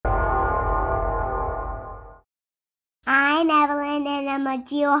I'm Evelyn, and I'm a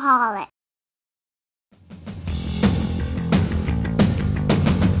geoholic.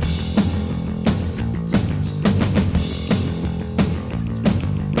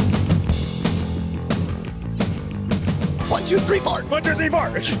 One, two, three, four. 1, 2, 3,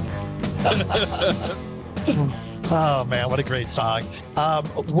 4. Oh, man, what a great song.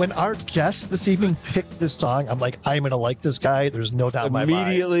 When our guest this evening picked this song, I'm like, I'm going to like this guy. There's no doubt in my mind.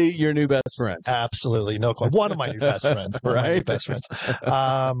 Immediately your new best friend. Absolutely. No question. One of my new best friends. Right? Best friends.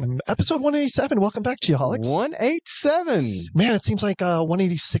 Episode 187. Welcome back, Geoholics. 187. Man, it seems like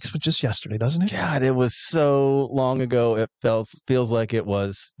 186 was just yesterday, doesn't it? God, it was so long ago. It feels like it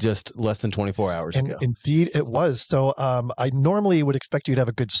was just less than 24 hours ago. Indeed, it was. So I normally would expect you to have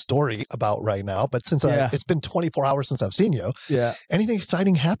a good story about right now, but since it's been 24 hours since I've seen you, anything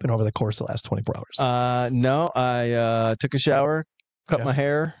exciting happen over the course of the last 24 hours? No, I took a shower, cut my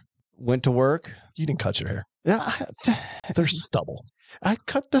hair, went to work. You didn't cut your hair. Yeah. There's stubble. I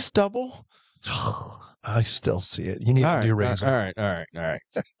cut the stubble. I still see it. You need a new razor. All right.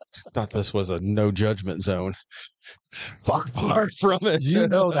 Thought this was a no judgment zone. Far from it. You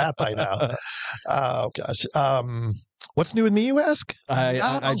know that by now. Oh, gosh. What's new with me, you ask? I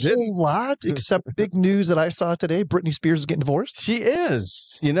did a whole lot, except big news that I saw today. Britney Spears is getting divorced. She is.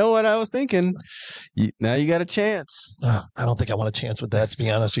 You know what I was thinking? Now you got a chance. I don't think I want a chance with that, to be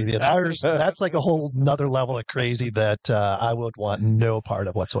honest with you. That's like a whole nother level of crazy that I would want no part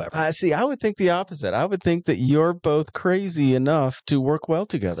of whatsoever. I would think the opposite. I would think that you're both crazy enough to work well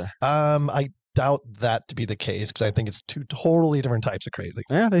together. I doubt that to be the case because I think it's two totally different types of crazy.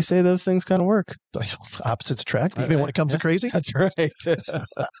 Yeah, they say those things kind of work. Opposites attract, even when it comes to crazy. That's right.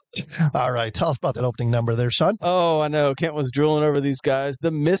 All right, tell us about that opening number there, Sean. Oh, I know. Kent was drooling over these guys.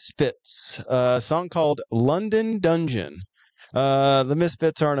 The Misfits, a song called London Dungeon. The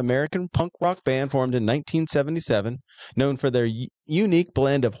Misfits are an American punk rock band formed in 1977, known for their unique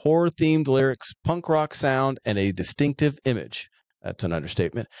blend of horror-themed lyrics, punk rock sound, and a distinctive image. That's an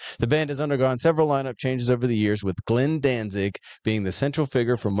understatement. The band has undergone several lineup changes over the years, with Glenn Danzig being the central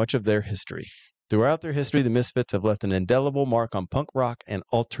figure for much of their history. Throughout their history, the Misfits have left an indelible mark on punk rock and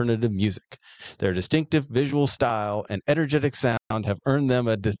alternative music. Their distinctive visual style and energetic sound have earned them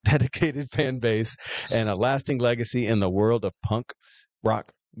a dedicated fan base and a lasting legacy in the world of punk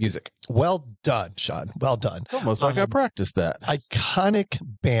rock music. Well done, Sean. Well done. Almost like I practiced that. Iconic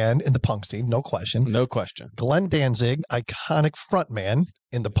band in the punk scene, no question. No question. Glenn Danzig, iconic frontman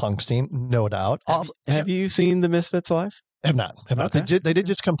in the punk scene, no doubt. Have you seen the Misfits live? Have not. Okay. They did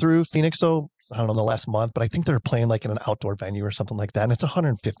just come through Phoenix, so I don't know, the last month, but I think they're playing like in an outdoor venue or something like that. And it's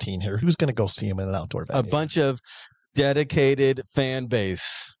 115 here. Who's going to go see them in an outdoor venue? A bunch of dedicated fan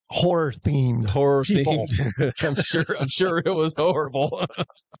base. Horror themed. I'm sure it was horrible.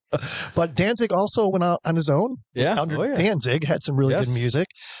 But Danzig also went out on his own. Yeah. Danzig had some really good music.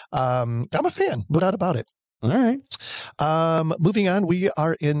 I'm a fan, no doubt about it. All right. Moving on, we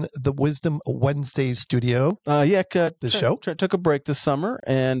are in the Wisdom Wednesday studio. Show took a break this summer,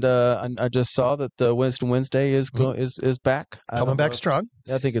 and I just saw that the Wisdom Wednesday is back, coming back strong.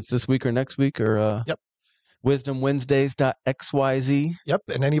 I think it's this week or next week, or yep. WisdomWednesdays.xyz. Yep,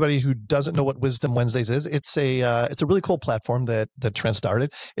 and anybody who doesn't know what Wisdom Wednesdays is, it's a really cool platform that Trent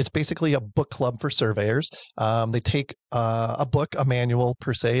started. It's basically a book club for surveyors. They take a book, a manual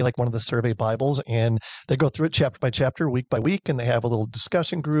per se, like one of the survey Bibles, and they go through it chapter by chapter, week by week, and they have a little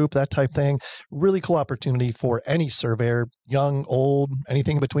discussion group, that type thing. Really cool opportunity for any surveyor, young, old,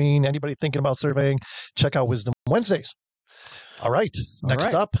 anything in between, anybody thinking about surveying. Check out Wisdom Wednesdays. All right.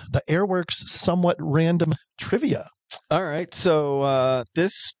 Next up, the Airworks somewhat random trivia. All right. So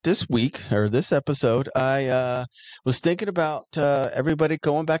this week or this episode, I was thinking about everybody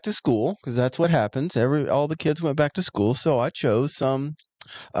going back to school because that's what happens. All the kids went back to school. So I chose some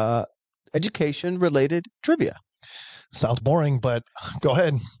education related trivia. Sounds boring, but go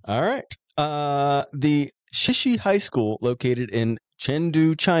ahead. All right. The Shishi High School, located in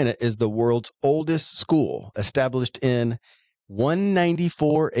Chengdu, China, is the world's oldest school, established in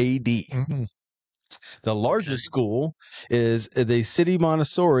 194 AD. Mm-hmm. The largest school is the City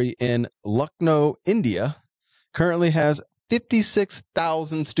Montessori in Lucknow, India. Currently has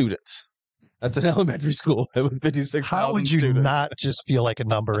 56,000 students. That's an elementary school with 56,000 students. How would you not just feel like a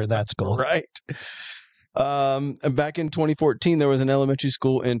number in that school? Right. Back in 2014, there was an elementary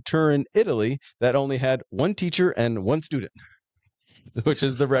school in Turin, Italy, that only had one teacher and one student, which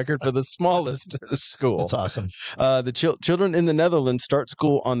is the record for the smallest school. That's awesome. The children in the Netherlands start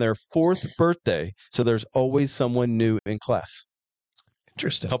school on their 4th birthday, so there's always someone new in class.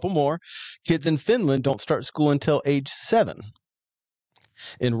 Interesting. A couple more. Kids in Finland don't start school until age 7.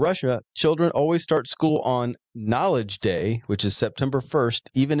 In Russia, children always start school on Knowledge Day, which is September 1st,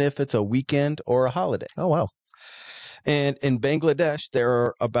 even if it's a weekend or a holiday. Oh, wow. And in Bangladesh, there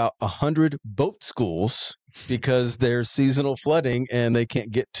are about 100 boat schools because there's seasonal flooding and they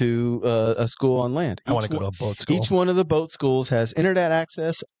can't get to a school on land. I want to go to a boat school. Each one of the boat schools has internet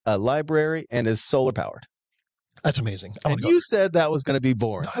access, a library, and is solar powered. That's amazing. And you said that was going to be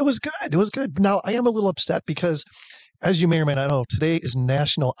boring. No, it was good. It was good. Now, I am a little upset because, as you may or may not know, today is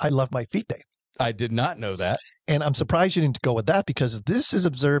National I Love My Feet Day. I did not know that. And I'm surprised you didn't go with that because this is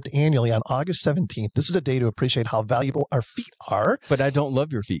observed annually on August 17th. This is a day to appreciate how valuable our feet are. But I don't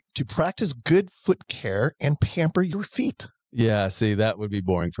love your feet. To practice good foot care and pamper your feet. Yeah, see, that would be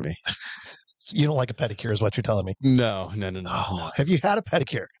boring for me. You don't like a pedicure is what you're telling me. No. No. Have you had a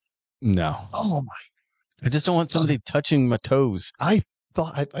pedicure? No. Oh, my. I just don't want somebody touching my toes. I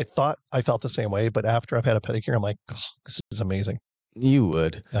thought I felt the same way, but after I've had a pedicure, I'm like, oh, this is amazing. You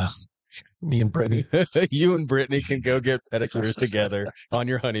would. Yeah. Me and Brittany. You and Brittany can go get pedicures together on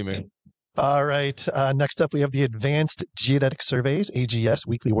your honeymoon. All right. Next up, we have the Advanced Geodetic Surveys, AGS,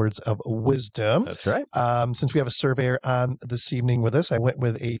 Weekly Words of Wisdom. That's right. Since we have a surveyor on this evening with us, I went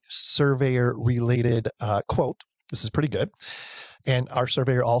with a surveyor-related quote. This is pretty good. And our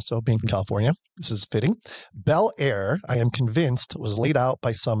surveyor also being from California. This is fitting. Bel Air, I am convinced, was laid out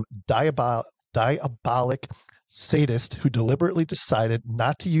by some diabolic sadist who deliberately decided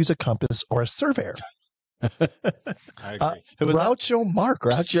not to use a compass or a surveyor. I agree. Groucho Marx.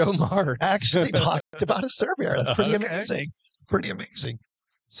 Groucho Marx actually talked about a surveyor. That's pretty amazing. Pretty amazing.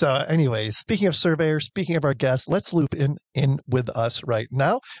 So anyways, speaking of surveyors, speaking of our guests, let's loop in with us right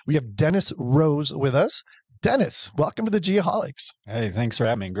now. We have Dennis Rose with us. Dennis, welcome to the Geoholics. Hey, thanks for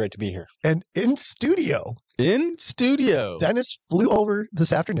having me. Great to be here. And in studio, Dennis flew over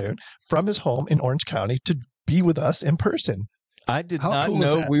this afternoon from his home in Orange County to be with us in person. I did How not cool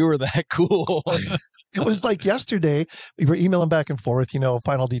know we were that cool. It was like yesterday, we were emailing back and forth,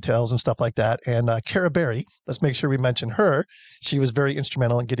 final details and stuff like that. And Kara Berry, let's make sure we mention her. She was very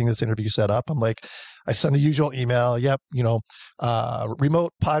instrumental in getting this interview set up. I'm like, I send the usual email. Yep.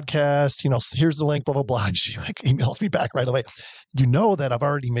 Remote podcast, here's the link, blah, blah, blah. And she emails me back right away. You know that I've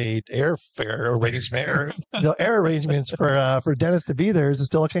already made air arrangements for Dennis to be there. Is it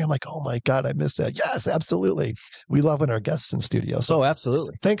still okay? I'm like, oh my God, I missed that. Yes, absolutely. We love when our guests in studio. So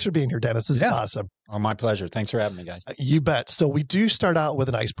absolutely. Thanks for being here, Dennis. This is awesome. Oh, my pleasure. Thanks for having me, guys. You bet. So we do start out with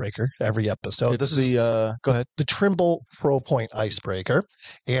an icebreaker every episode. This is go ahead. The Trimble Pro Point icebreaker.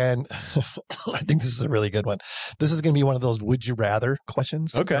 And I think this is a really good one. This is going to be one of those would you rather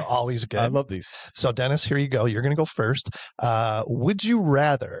questions. Okay. They're always good. I love these. So Dennis, here you go. You're going to go first. Would you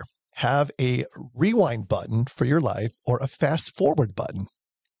rather have a rewind button for your life or a fast forward button?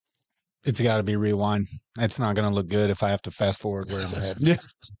 It's got to be rewind. It's not going to look good if I have to fast forward where I'm headed.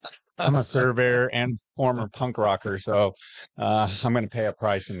 I'm a surveyor and former punk rocker, so I'm going to pay a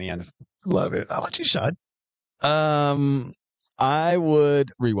price in the end. Love it. How about you, Sean? I would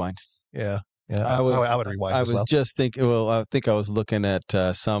rewind. Yeah. I would rewind. I was just thinking. Well, I think I was looking at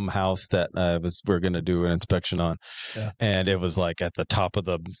some house that we're going to do an inspection on, and it was like at the top of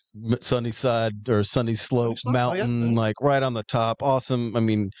the sunny slope mountain, like right on the top. Awesome. I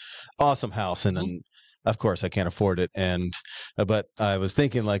mean, awesome house, and then of course I can't afford it. And but I was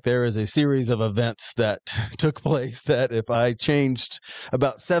thinking like there is a series of events that took place that if I changed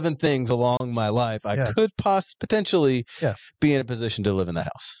about 7 things along my life, I could potentially be in a position to live in that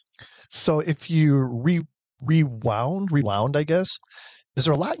house. So if you rewound, I guess, is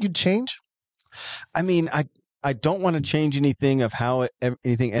there a lot you'd change? I mean, I don't want to change anything of how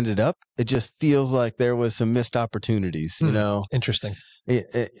anything ended up. It just feels like there was some missed opportunities, Interesting.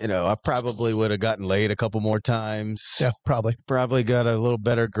 I probably would have gotten laid a couple more times. Yeah, probably. Probably got a little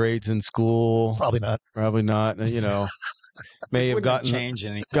better grades in school. Probably not. May have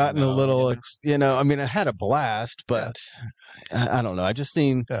gotten a little, I mean, I had a blast, but I don't know. I just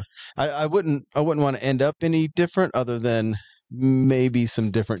seen, I wouldn't want to end up any different other than maybe some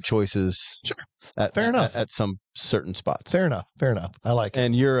different choices. Sure. Fair enough. At some certain spots. Fair enough. I like it.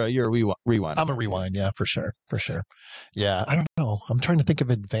 And you're a rewind. I'm a rewind. Yeah, for sure. Yeah. I don't know. I'm trying to think of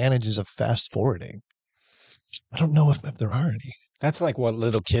advantages of fast forwarding. I don't know if there are any. That's like what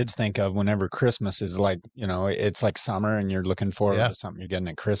little kids think of whenever Christmas is like, it's like summer and you're looking forward to something you're getting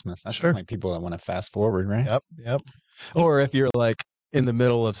at Christmas. That's like people that want to fast forward, right? Yep. Or if you're like in the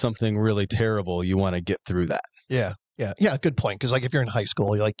middle of something really terrible, you want to get through that. Yeah. Yeah, good point. Because like if you're in high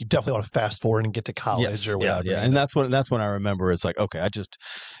school, you definitely want to fast forward and get to college or whatever. Yeah. And that's when I remember it's like, okay,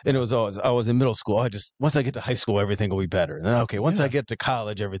 and it was always, I was in middle school. Once I get to high school, everything will be better. And then, okay, once I get to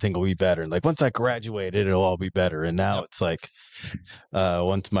college, everything will be better. And like, once I graduated, it'll all be better. And now it's like,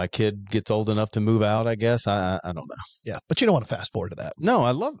 once my kid gets old enough to move out, I guess, I don't know. Yeah. But you don't want to fast forward to that. No,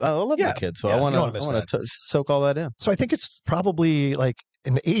 I love my kids. So I want to soak all that in. So I think it's probably like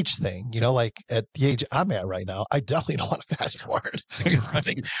an age thing, like at the age I'm at right now, I definitely don't want to fast forward.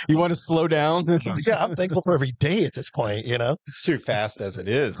 You want to slow down? Yeah, I'm thankful for every day at this point, It's too fast as it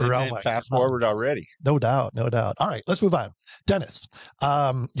is. Fast God. forward already. No doubt. All right, let's move on. Dennis,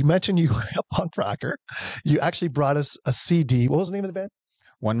 you mentioned you were a punk rocker. You actually brought us a CD. What was the name of the band?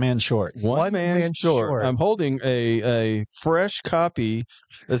 One Man Short. One man short. I'm holding a fresh copy.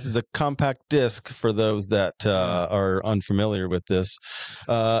 This is a compact disc for those that are unfamiliar with this.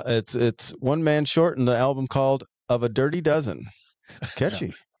 It's One Man Short, and the album called Of a Dirty Dozen.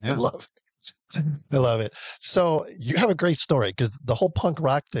 Catchy. I love it. I love it. So you have a great story because the whole punk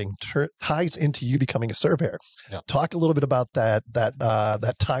rock thing ties into you becoming a surveyor. Yeah. Talk a little bit about that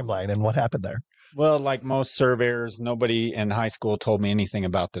timeline and what happened there. Well, like most surveyors, nobody in high school told me anything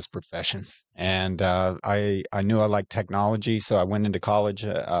about this profession. And I knew I liked technology, so I went into college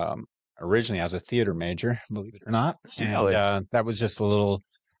originally as a theater major, believe it or not. And that was just a little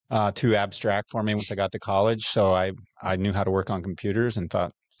too abstract for me once I got to college. So I knew how to work on computers and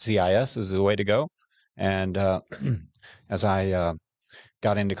thought CIS was the way to go. And as I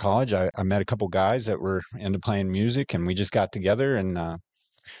got into college, I met a couple guys that were into playing music, and we just got together and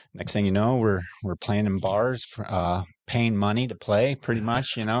next thing you know, we're playing in bars, paying money to play, pretty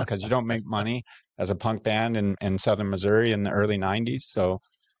much, because you don't make money as a punk band in Southern Missouri in the early '90s. So,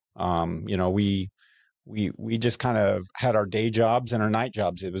 we just kind of had our day jobs and our night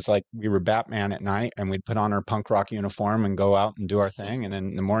jobs. It was like we were Batman at night, and we'd put on our punk rock uniform and go out and do our thing. And then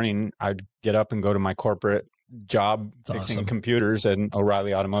in the morning, I'd get up and go to my corporate job fixing computers at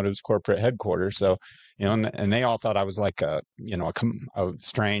O'Reilly Automotive's corporate headquarters. So, and they all thought I was like a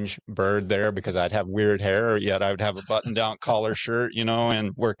strange bird there because I'd have weird hair, yet I would have a button down collar shirt,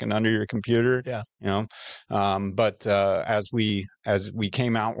 and working under your computer. Yeah. But as we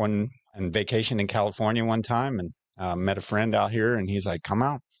came out on vacation in California one time and met a friend out here, and he's like, come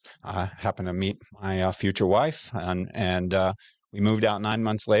out. I happened to meet my future wife, and we moved out 9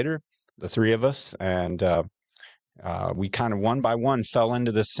 months later, the three of us, and we kind of one by one fell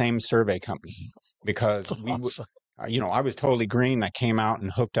into the same survey company because I was totally green. I came out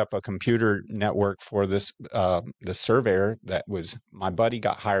and hooked up a computer network for this the surveyor that was my buddy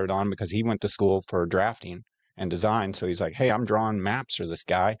got hired on because he went to school for drafting and design. So he's like, hey, I'm drawing maps for this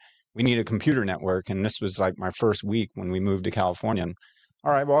guy. We need a computer network. And this was like my first week when we moved to California. And,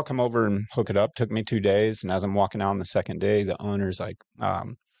 all right, well, I'll come over and hook it up. Took me 2 days. And as I'm walking out on the second day, the owner's like,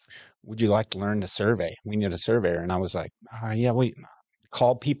 would you like to learn to survey? We need a surveyor. And I was like, yeah, we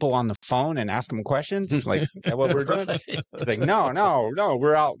call people on the phone and ask them questions. Like, is that what we're doing? It's like, no,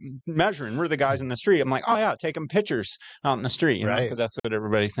 we're out measuring. We're the guys in the street. I'm like, oh yeah, taking pictures out in the street, because that's what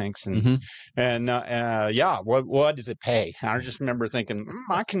everybody thinks. And, what does it pay? And I just remember thinking,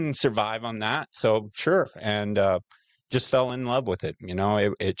 I can survive on that. So sure. And, just fell in love with it.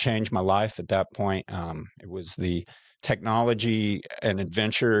 It changed my life at that point. It was the technology and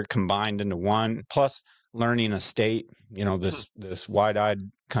adventure combined into one, plus learning a state. This wide-eyed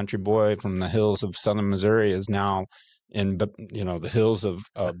country boy from the hills of Southern Missouri is now in the hills of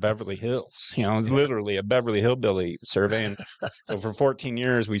Beverly Hills. It's literally a Beverly Hillbilly survey. And so for 14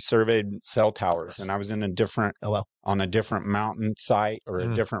 years we surveyed cell towers, and I was in on a different mountain site or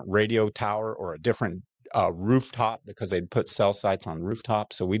a different radio tower or a different rooftop because they'd put cell sites on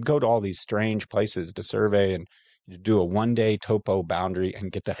rooftops. So we'd go to all these strange places to survey and do a 1-day topo boundary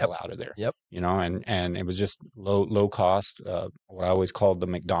and get the hell out of there. Yep. And it was just low cost, what I always called the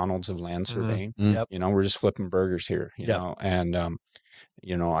McDonald's of land surveying. Yep. We're just flipping burgers here, know, and,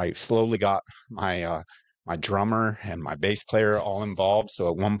 I slowly got my drummer and my bass player all involved. So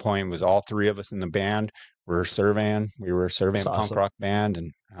at one point it was all three of us in the band. We were surveying punk rock band.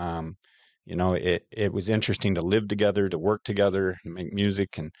 And, it was interesting to live together, to work together, and make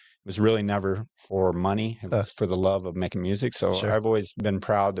music. And it was really never for money. It was for the love of making music. So I've always been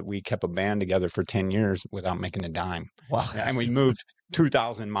proud that we kept a band together for 10 years without making a dime. Wow. And we moved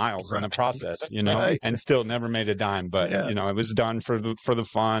 2,000 miles in the process, and still never made a dime. But, it was done for the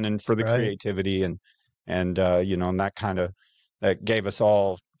fun and for the creativity. And that gave us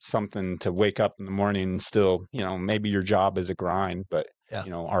all something to wake up in the morning and still, maybe your job is a grind, but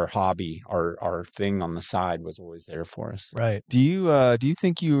our hobby, our thing on the side was always there for us. Right. Do you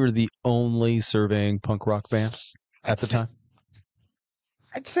think you were the only surveying punk rock band? at the time?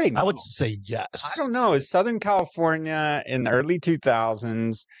 I'd say no. I would say I yes. don't know. Is Southern California in the early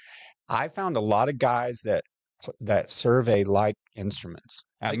 2000s? I found a lot of guys that survey like instruments.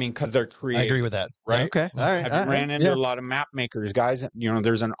 I mean, because they're I creative. agree with that. Right? Okay. All right. Have all you right. ran into Yeah. a lot of map makers, guys?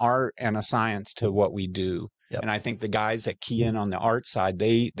 There's an art and a science to what we do. Yep. And I think the guys that key in on the art side,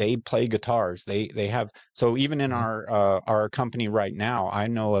 they play guitars. They have, so even in our company right now, I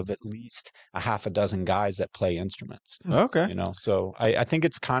know of at least a half a dozen guys that play instruments. Okay. So I think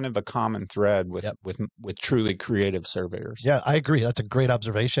it's kind of a common thread with Yep. with truly creative surveyors. Yeah, I agree. That's a great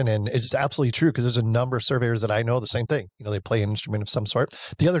observation. And it's absolutely true because there's a number of surveyors that I know the same thing. They play an instrument of some sort.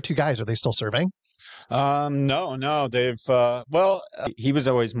 The other two guys, are they still surveying? No, they've, he was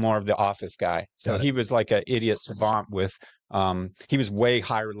always more of the office guy. So Got it. he was like an idiot savant with, he was way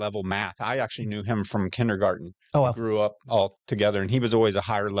higher level math. I actually knew him from kindergarten. Oh, We wow. grew up all together and he was always a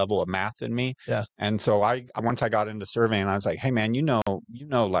higher level of math than me. Yeah. And so once I got into surveying, I was like, hey man,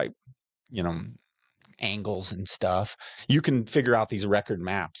 like, angles and stuff. You can figure out these record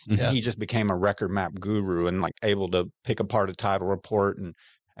maps. Mhm. And he just became a record map guru and like able to pick apart a title report and,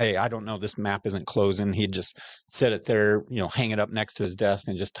 hey, I don't know, this map isn't closing. He'd just set it there, hang it up next to his desk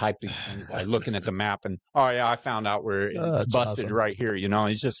and just type these things by looking at the map. And, oh yeah, I found out where it's that's busted awesome. right here.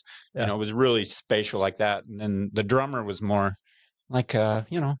 He's just, Yeah. it was really spatial like that. And then the drummer was more like,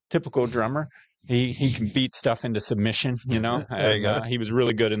 typical drummer. He can beat stuff into submission, There you go. He was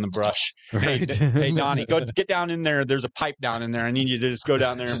really good in the brush. Right. Hey, Donnie, go get down in there. There's a pipe down in there. I need you to just go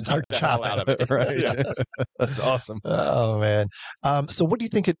down there and Start start the hell chopping. out of it. Right. Yeah. That's awesome. Oh, man. So what do you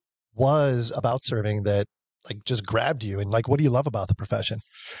think it was about surveying that just grabbed you? And what do you love about the profession?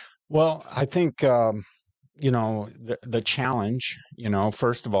 Well, I think, the challenge,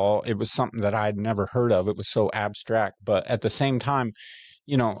 first of all, it was something that I'd never heard of. It was so abstract. But at the same time,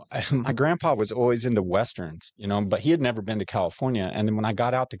 my grandpa was always into Westerns, but he had never been to California. And then when I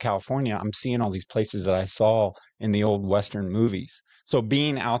got out to California, I'm seeing all these places that I saw in the old Western movies. So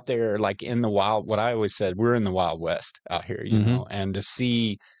being out there, like in the wild, what I always said, we're in the Wild West out here, and to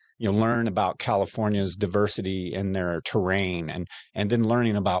see, learn about California's diversity in their terrain and then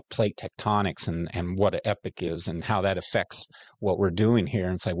learning about plate tectonics and what an epic is and how that affects what we're doing here.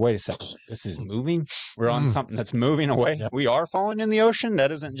 And it's like, wait a second, this is moving. We're on something that's moving away. Yep. We are falling in the ocean.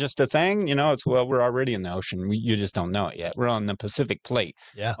 That isn't just a thing. It's, well, we're already in the ocean. You just don't know it yet. We're on the Pacific plate.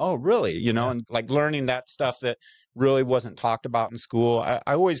 Yeah. Oh, really? Yeah. And like learning that stuff that really wasn't talked about in school. I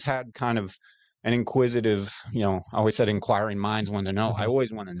always had kind of an inquisitive, I always said inquiring minds want to know. I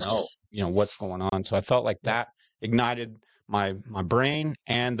always want to know, what's going on. So I felt like that ignited my brain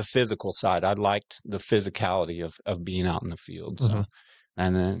and the physical side. I liked the physicality of being out in the field. So,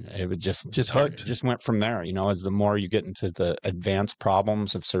 and then it would just hooked. It just went from there, as the more you get into the advanced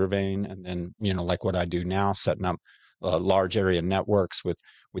problems of surveying and then, like what I do now, setting up large area networks with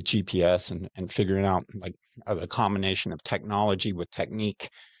GPS and figuring out like a combination of technology with technique.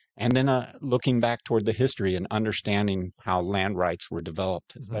 And then looking back toward the history and understanding how land rights were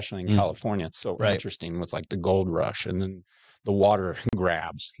developed, especially in California. It's so interesting with like the gold rush and then the water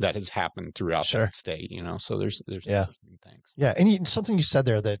grab that has happened throughout the state, So there's interesting things. Yeah. And something you said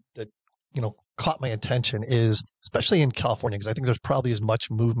there that caught my attention is, especially in California, because I think there's probably as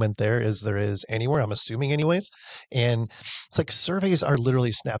much movement there as there is anywhere, I'm assuming anyways. And it's like surveys are literally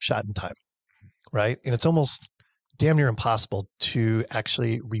a snapshot in time, right? And it's almost damn near impossible to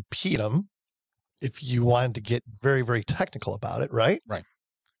actually repeat them if you wanted to get very, very technical about it, right?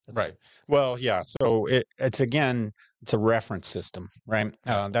 Right. Well, yeah. So it's a reference system, right?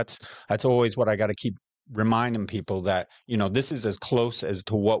 That's always what I got to keep reminding people that, this is as close as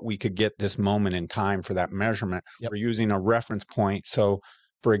to what we could get this moment in time for that measurement. Yep. We're using a reference point. So,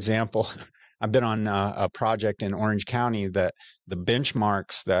 for example, I've been on a project in Orange County that the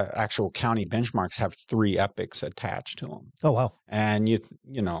benchmarks, the actual county benchmarks, have 3 epics attached to them. Oh, wow. And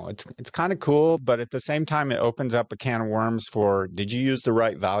it's kind of cool, but at the same time, it opens up a can of worms for, did you use the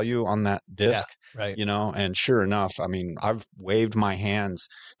right value on that disc? Yeah, right. And sure enough, I mean, I've waved my hands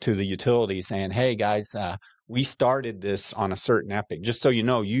to the utility saying, hey guys, we started this on a certain epic. Just so you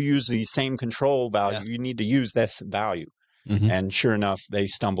know, you use the same control value. You need to use this value. And sure enough, they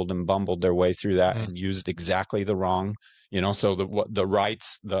stumbled and bumbled their way through that and used exactly the wrong, so the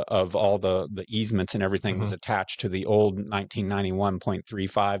rights of all the easements and everything was attached to the old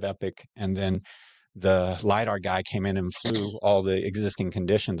 1991.35 epic. And then the LiDAR guy came in and flew all the existing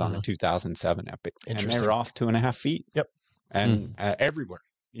conditions on the 2007 epic. And they were off 2.5 feet. Yep. And everywhere.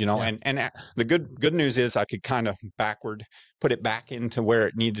 And the good news is I could kind of put it back into where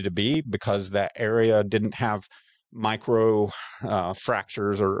it needed to be because that area didn't have micro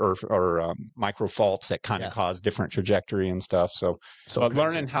fractures or micro faults that kind of cause different trajectory and stuff. So but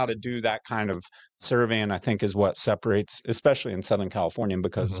learning how to do that kind of surveying, I think, is what separates, especially in Southern California,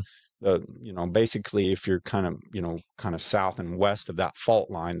 because basically if you're kind of south and west of that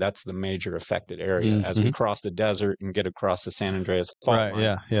fault line, that's the major affected area. As we cross the desert and get across the San Andreas fault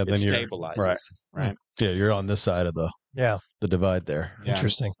line, it then stabilizes. Right. Yeah, you're on this side of the divide there. Yeah.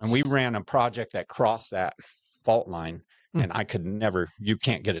 Interesting. And we ran a project that crossed that fault line, and you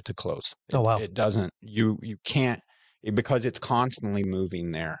can't get it to close. Oh, wow. It doesn't, you can't, because it's constantly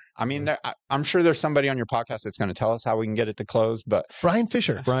moving there. I mean, I'm sure there's somebody on your podcast that's going to tell us how we can get it to close, but Brian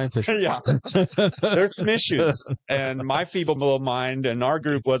Fisher. Yeah. There's some issues, and my feeble little mind and our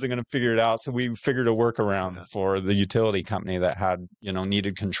group wasn't going to figure it out. So we figured a workaround for the utility company that had,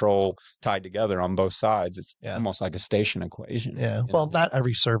 needed control tied together on both sides. It's almost like a station equation. Yeah. Well, not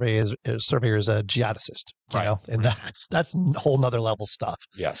every surveyor is a geodesist, and that's a whole nother level stuff.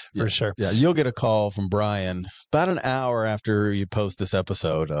 Yes. For sure. Yeah. You'll get a call from Brian about an hour after you post this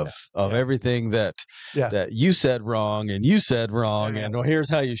episode of everything that you said wrong and you said wrong, and here's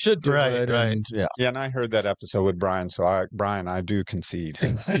how you should do it. Right. And, and I heard that episode with Brian, so Brian, I do concede.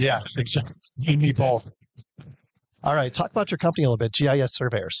 Yeah, exactly. You need both. All right, talk about your company a little bit, GIS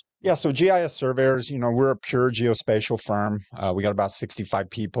Surveyors. Yeah, so GIS Surveyors, we're a pure geospatial firm. We got about 65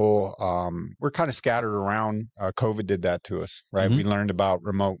 people. We're kind of scattered around. COVID did that to us, right? We learned about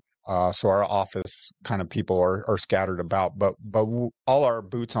remote. So our office kind of people are scattered about, but all our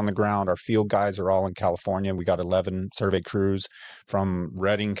boots on the ground, our field guys are all in California. We got 11 survey crews from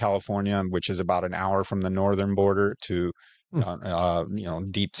Redding, California, which is about an hour from the northern border, to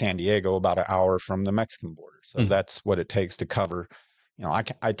deep San Diego, about an hour from the Mexican border. So that's what it takes to cover.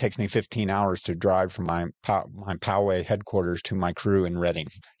 It takes me 15 hours to drive from my Poway headquarters to my crew in Redding.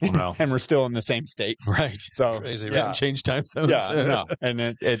 Wow. And we're still in the same state. Right. So crazy. Didn't change time zones. Yeah. And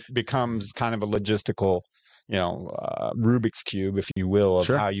it becomes kind of a logistical, Rubik's Cube, if you will, of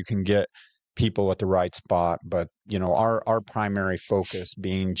how you can get people at the right spot. But, our primary focus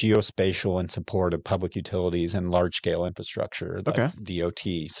being geospatial in support of public utilities and large scale infrastructure, like DOT.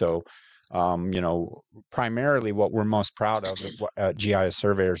 So, primarily what we're most proud of at GIS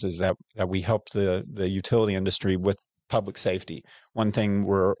Surveyors is that we help the utility industry with public safety. One thing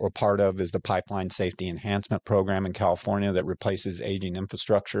we're a part of is the Pipeline Safety Enhancement Program in California that replaces aging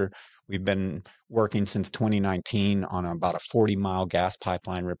infrastructure. We've been working since 2019 on about a 40-mile gas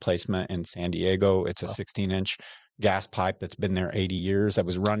pipeline replacement in San Diego. It's a 16-inch gas pipe that's been there 80 years that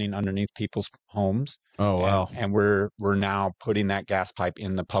was running underneath people's homes. Oh, wow. And we're now putting that gas pipe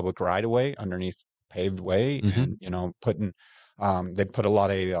in the public right of way underneath paved way. And, they put a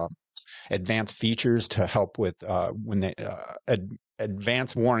lot of advanced features to help with when they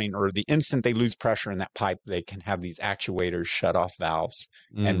advance warning, or the instant they lose pressure in that pipe, they can have these actuators shut off valves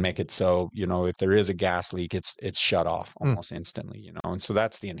and make it so, if there is a gas leak, it's shut off almost instantly, and so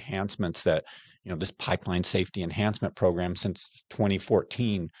that's the enhancements that, this Pipeline Safety Enhancement Program, since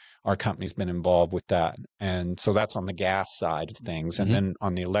 2014, our company's been involved with that. And so that's on the gas side of things. And then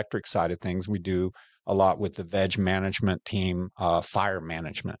on the electric side of things, we do a lot with the veg management team, fire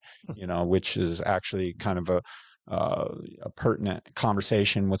management, which is actually kind of a pertinent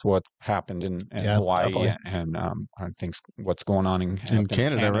conversation with what happened in Hawaii and I think what's going on in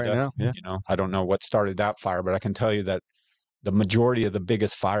Canada right now. Yeah. I don't know what started that fire, but I can tell you that the majority of the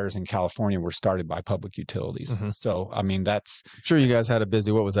biggest fires in California were started by public utilities. So, I mean, I'm sure you guys had a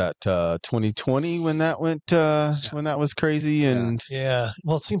busy, what was that, 2020 when that went, when that was crazy? And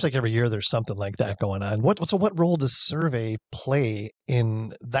well, it seems like every year there's something like that going on. What role does survey play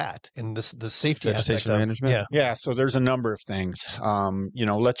in that, in the safety vegetation management? Yeah. So there's a number of things.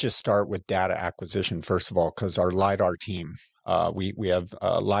 Let's just start with data acquisition, first of all, because our LiDAR team, we have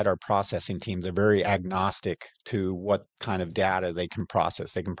LiDAR processing teams. They're very agnostic to what kind of data they can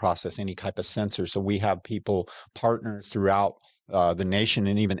process. They can process any type of sensor. So we have partners throughout the nation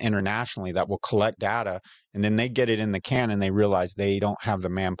and even internationally that will collect data, and then they get it in the can and they realize they don't have the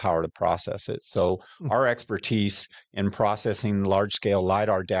manpower to process it. So our expertise in processing large scale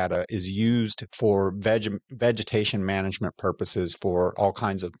LiDAR data is used for vegetation management purposes for all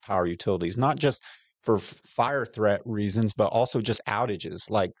kinds of power utilities, not just for fire threat reasons, but also just outages.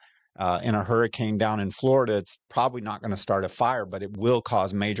 Like in a hurricane down in Florida, it's probably not going to start a fire, but it will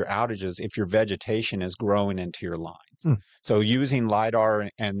cause major outages if your vegetation is growing into your lines. So using LiDAR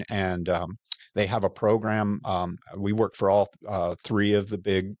and they have a program. We work for all three of the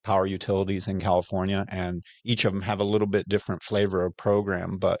big power utilities in California, and each of them have a little bit different flavor of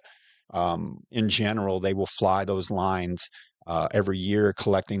program, but in general, they will fly those lines every year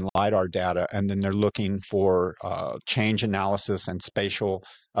collecting LiDAR data, and then they're looking for change analysis and spatial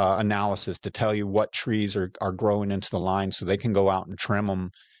analysis to tell you what trees are growing into the line so they can go out and trim them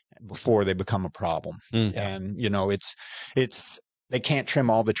before they become a problem. And, it's they can't trim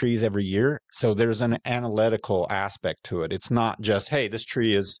all the trees every year. So there's an analytical aspect to it. It's not just, hey, this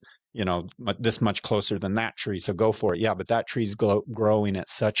tree is, this much closer than that tree, so go for it. Yeah, but that tree's growing at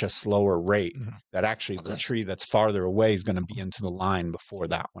such a slower rate that actually the tree that's farther away is going to be into the line before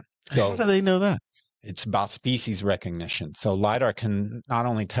that one. So how do they know that? It's about species recognition. So LiDAR can not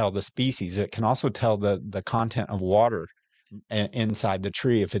only tell the species, it can also tell the content of water inside the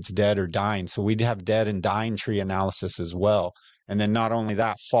tree if it's dead or dying. So we'd have dead and dying tree analysis as well. And then not only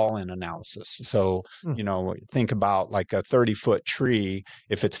that, fallen analysis. So, think about like a 30-foot tree.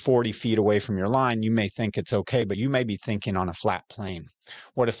 If it's 40 feet away from your line, you may think it's okay, but you may be thinking on a flat plane.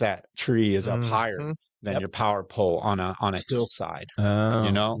 What if that tree is up higher than your power pole on a hillside?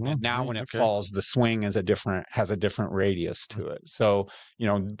 And now when it falls, the swing has a different radius to it. So,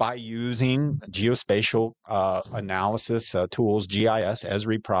 by using geospatial analysis tools, GIS,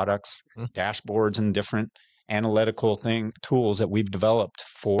 Esri products, dashboards, and different analytical tools that we've developed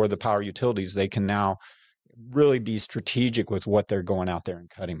for the power utilities, they can now really be strategic with what they're going out there and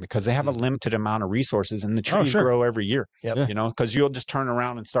cutting, because they have a limited amount of resources, and the trees grow every year. Because you'll just turn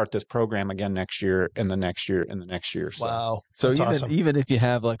around and start this program again next year and the next year and the next year. Wow. So That's even if you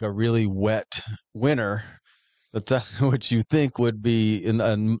have like a really wet winter, that's which you think would be in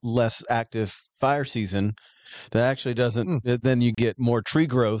a less active fire season, that actually doesn't. Then you get more tree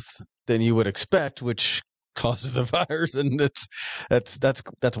growth than you would expect, which causes the fires, and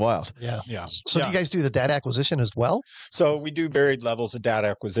that's wild. Yeah. So do you guys do the data acquisition as well? So we do varied levels of data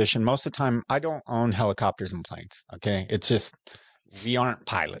acquisition. Most of the time, I don't own helicopters and planes. Okay, it's just we aren't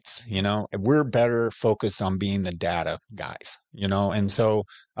pilots. We're better focused on being the data guys. And so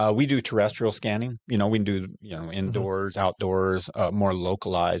we do terrestrial scanning. We do indoors, outdoors, more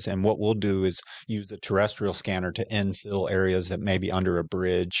localized. And what we'll do is use the terrestrial scanner to infill areas that may be under a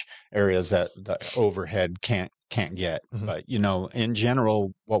bridge, areas that the overhead can't get. But in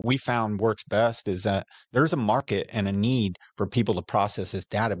general, what we found works best is that there's a market and a need for people to process this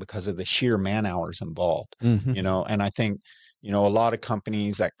data because of the sheer man hours involved. And I think a lot of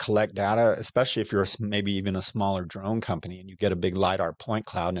companies that collect data, especially if you're maybe even a smaller drone company and you get a big LiDAR point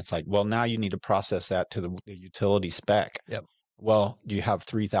cloud, and it's like, well, now you need to process that to the utility spec. Well, do you have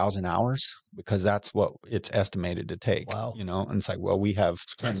 3,000 hours? Because that's what it's estimated to take. Wow. And it's like, well, we have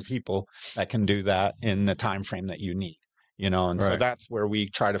 10 people that can do that in the time frame that you need. And so that's where we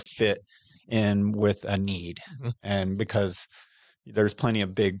try to fit in with a need. And because there's plenty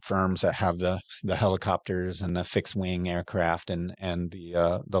of big firms that have the helicopters and the fixed wing aircraft and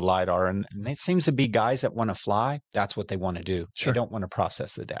the LiDAR, and it seems to be guys that want to fly. That's what they want to do. They don't want to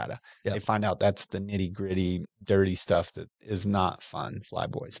process the data. They find out that's the nitty gritty, dirty stuff that is not fun,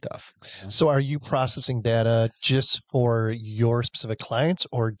 flyboy stuff. So are you processing data just for your specific clients,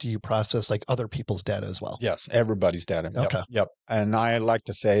 or do you process like other people's data as well? Yes, everybody's data. Okay. Yep. And I like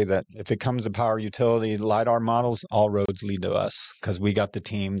to say that if it comes to power utility LiDAR models, all roads lead to us, because we got the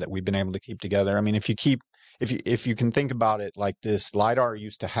team that we've been able to keep together. I mean, if you can think about it like this, LiDAR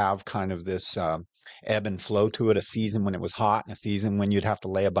used to have kind of this ebb and flow to it, a season when it was hot and a season when you'd have to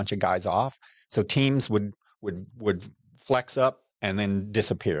lay a bunch of guys off. So teams would flex up and then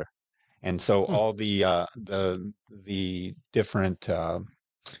disappear. And so all the different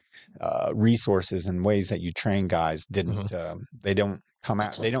resources and ways that you train guys didn't they don't come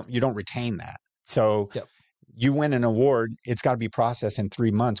out, you don't retain that. So you win an award, it's got to be processed in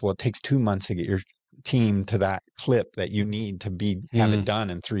 3 months. Well, it takes 2 months to get your team to that clip that you need to have it done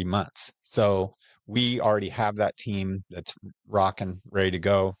in 3 months. So we already have that team that's rocking, ready to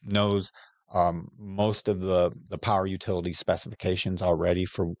go, knows most of the power utility specifications already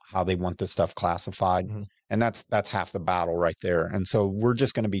for how they want this stuff classified. And that's half the battle right there. And so we're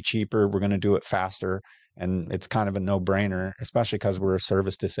just going to be cheaper. We're going to do it faster. And it's kind of a no-brainer, especially because we're a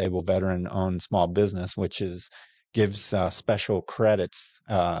service-disabled veteran-owned small business, which gives special credits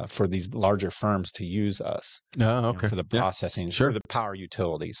for these larger firms to use us for the processing, for the power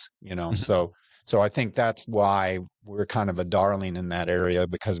utilities. So I think that's why we're kind of a darling in that area,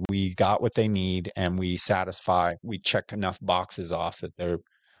 because we got what they need and we check enough boxes off that they're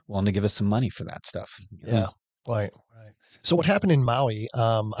willing to give us some money for that stuff. Yeah. Right. So what happened in Maui,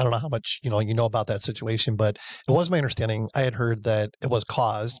 I don't know how much, you know about that situation, but it was my understanding, I had heard that it was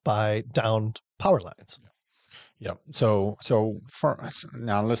caused by downed power lines. Yep. So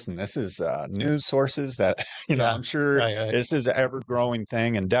now listen, this is news sources that, I'm sure this is an ever growing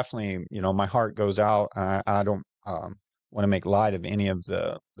thing, and definitely, my heart goes out. I don't want to make light of any of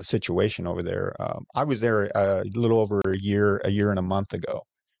the situation over there. I was there a little over a year and a month ago,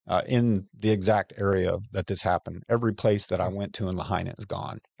 in the exact area that this happened. Every place that I went to in Lahaina is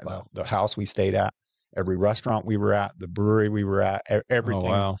gone. Wow. The house we stayed at, every restaurant we were at, the brewery we were at, everything. Oh,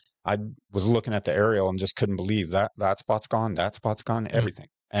 wow. I was looking at the aerial and just couldn't believe that spot's gone, that spot's gone, everything.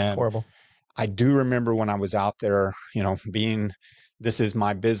 And Horrible. I do remember when I was out there, this is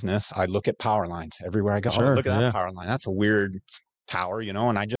my business. I look at power lines everywhere I go. Sure, Oh, look at yeah. that power line. That's a weird tower,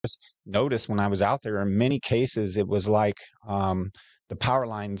 and I just noticed when I was out there, in many cases, it was like the power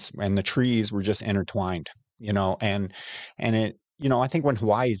lines and the trees were just intertwined, and it, I think when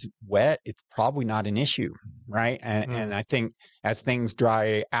Hawaii's wet, it's probably not an issue, right? And I think as things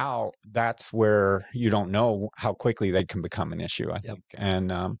dry out, that's where you don't know how quickly they can become an issue, I think.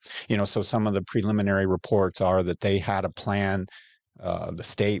 And, so some of the preliminary reports are that they had a plan. The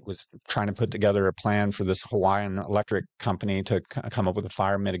state was trying to put together a plan for this Hawaiian electric company to come up with a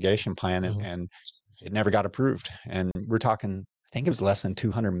fire mitigation plan, and it never got approved. And we're talking, I think it was less than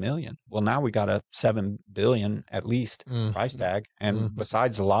 200 million. Well, now we got a 7 billion at least price tag, and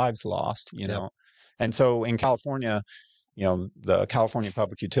besides the lives lost, And so in California, the California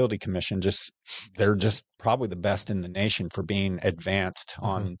Public Utility Commission, they're just probably the best in the nation for being advanced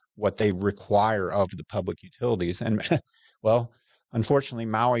on what they require of the public utilities. And well, unfortunately,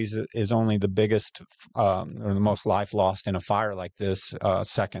 Maui is only the biggest or the most life lost in a fire like this,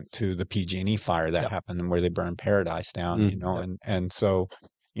 second to the PG&E fire that happened and where they burned Paradise down. And so,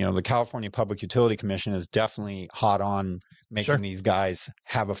 the California Public Utility Commission is definitely hot on making these guys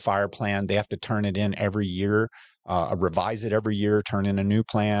have a fire plan. They have to turn it in every year, revise it every year, turn in a new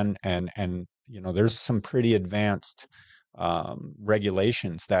plan, and there's some pretty advanced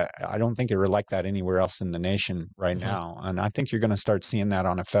regulations that I don't think are like that anywhere else in the nation right now. And I think you're going to start seeing that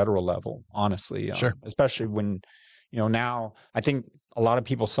on a federal level, honestly, especially when, now I think a lot of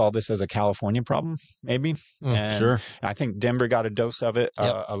people saw this as a California problem, maybe. And I think Denver got a dose of it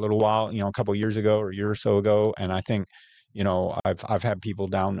a little while, a couple of years ago or a year or so ago. And I think, I've had people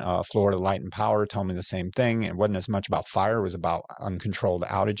down Florida Light and Power tell me the same thing. It wasn't as much about fire; it was about uncontrolled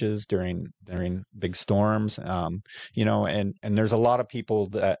outages during big storms. And there's a lot of people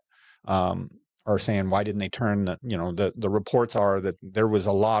that are saying, why didn't they turn the reports are that there was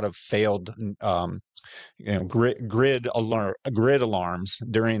a lot of failed grid alarms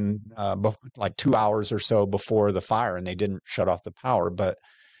during like 2 hours or so before the fire, and they didn't shut off the power. But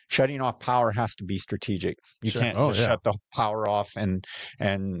shutting off power has to be strategic. You can't just shut the power off and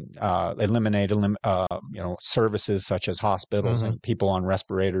eliminate services such as hospitals and people on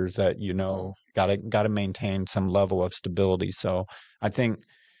respirators that got to maintain some level of stability. So I think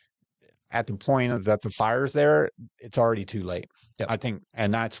at the point that the fire's there, it's already too late. I think,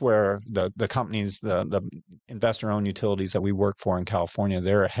 and that's where the companies, the investor-owned utilities that we work for in California,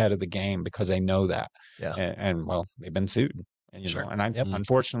 they're ahead of the game because they know that. And well, they've been sued. And,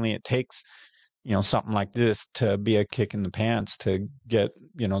 unfortunately, it takes, something like this to be a kick in the pants to get,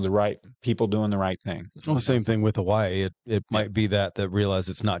 the right people doing the right thing. Well, the same thing with Hawaii. It might be that realize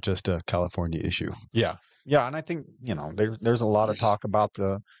it's not just a California issue. Yeah. And I think, there's a lot of talk about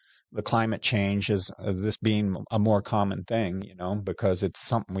the climate change as this being a more common thing, because it's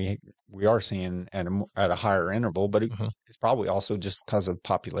something we are seeing at a higher interval, but it's probably also just because of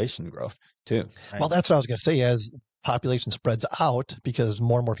population growth too. Right? Well, that's what I was going to say. As population spreads out, because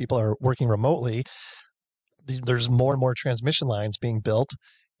more and more people are working remotely, there's more and more transmission lines being built,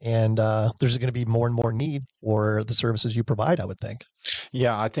 and there's going to be more and more need for the services you provide, I would think.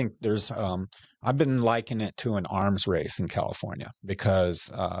 Yeah, I think there's I've been likening it to an arms race in California because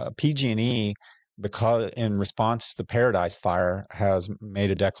PG&E, because in response to the Paradise Fire, has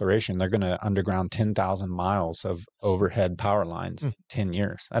made a declaration they're going to underground 10,000 miles of overhead power lines in 10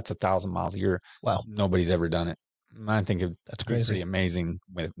 years. That's 1,000 miles a year. Wow. Nobody's ever done it. I think that's crazy. Pretty amazing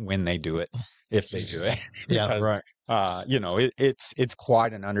when they do it, if they do it. Because, right. It's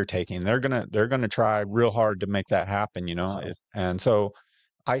quite an undertaking. They're gonna try real hard to make that happen. And so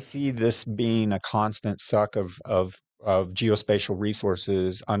I see this being a constant suck of geospatial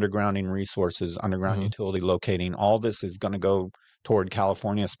resources, underground utility locating. All this is going to go toward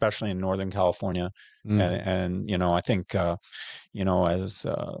California, especially in Northern California. And I think, as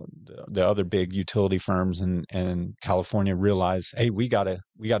the other big utility firms in California realize, hey, we got to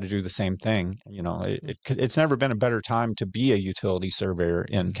do the same thing. It's never been a better time to be a utility surveyor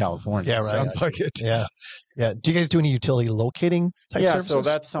in California. Yeah, right. Sounds like it. Yeah. Do you guys do any utility locating type services? So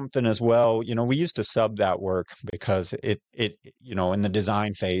that's something as well. We used to sub that work because it in the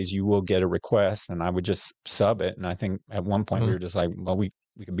design phase, you will get a request and I would just sub it. And I think at one point we were just like, well,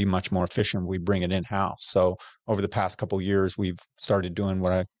 be much more efficient if we bring it in house. So over the past couple of years, we've started doing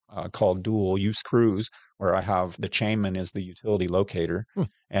what I call dual use crews, where I have the chainman is the utility locator,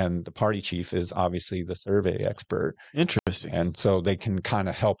 and the party chief is obviously the survey expert. Interesting. And so they can kind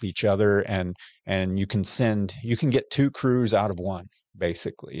of help each other, and you can get 2 crews out of one,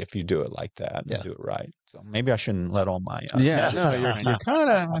 basically, if you do it like that and do it right. So maybe I shouldn't let all my you're kind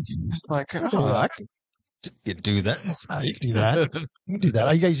of like, I could do that. You can do that. You can do that.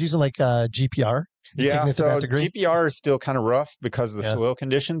 Are you guys using like GPR? Yeah, so GPR is still kind of rough because of the soil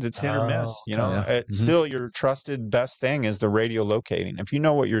conditions. It's hit or miss. Still your trusted best thing is the radio locating. If you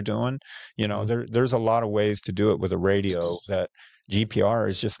know what you're doing, there's a lot of ways to do it with a radio that GPR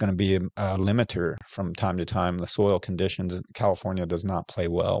is just going to be a limiter from time to time. The soil conditions, California does not play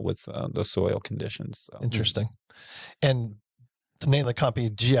well with the soil conditions. So. Interesting. And the name of the company,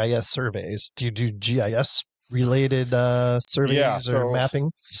 GIS Surveys. Do you do GIS related surveys or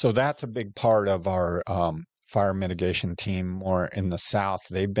mapping? So that's a big part of our fire mitigation team more in the south.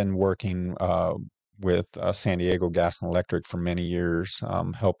 They've been working with San Diego Gas and Electric for many years,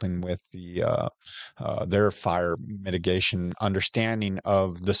 helping with their fire mitigation understanding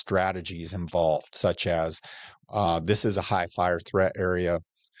of the strategies involved, such as this is a high fire threat area.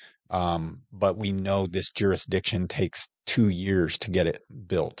 But we know this jurisdiction takes 2 years to get it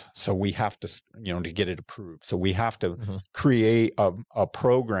built. So we have to, to get it approved. So we have to create a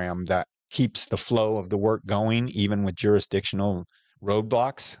program that keeps the flow of the work going, even with jurisdictional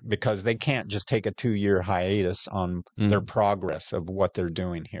roadblocks, because they can't just take a 2-year hiatus on their progress of what they're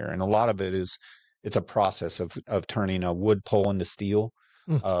doing here. And a lot of it is, it's a process of turning a wood pole into steel,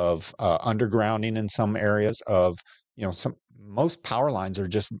 of undergrounding in some areas, of, most power lines are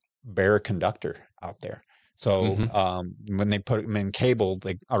just bare conductor out there. So when they put them in cable,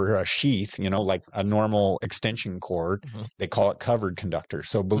 or a sheath, like a normal extension cord, they call it covered conductor.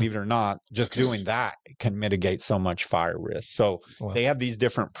 So believe it or not, just doing that can mitigate so much fire risk. So they have these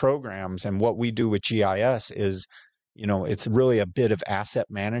different programs, and what we do with GIS is, it's really a bit of asset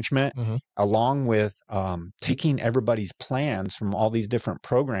management, along with taking everybody's plans from all these different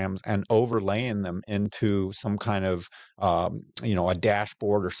programs and overlaying them into some kind of, a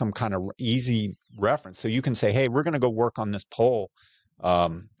dashboard or some kind of easy reference. So you can say, hey, we're going to go work on this pole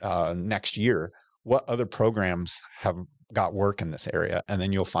next year. What other programs have got work in this area? And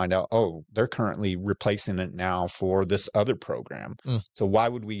then you'll find out, oh, they're currently replacing it now for this other program. So why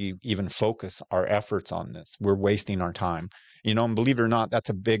would we even focus our efforts on this? We're wasting our time. And believe it or not, that's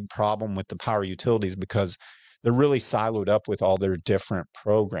a big problem with the power utilities, because they're really siloed up with all their different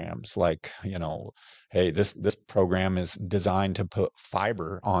programs. Like, hey, this program is designed to put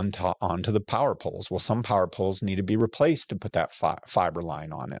fiber onto the power poles. Well, some power poles need to be replaced to put that fiber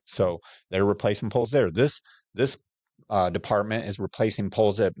line on it. So they're replacing poles there. This department is replacing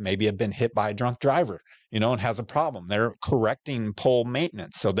poles that maybe have been hit by a drunk driver, and has a problem. They're correcting pole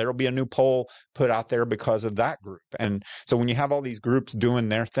maintenance. So there'll be a new pole put out there because of that group. And so when you have all these groups doing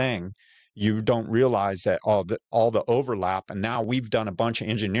their thing, you don't realize that all the overlap. And now we've done a bunch of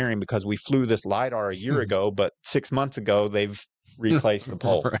engineering because we flew this LiDAR a year ago, but 6 months ago, they've replaced the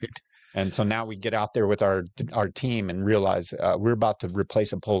pole. Right. And so now we get out there with our team and realize we're about to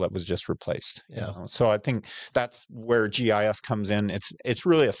replace a pole that was just replaced. So I think that's where GIS comes in. It's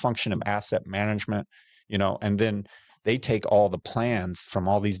really a function of asset management, and then they take all the plans from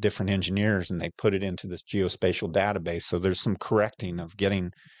all these different engineers and they put it into this geospatial database. So there's some correcting of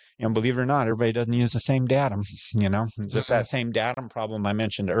getting, believe it or not, everybody doesn't use the same datum, just that same datum problem I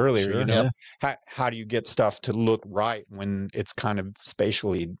mentioned earlier. Sure, how do you get stuff to look right when it's kind of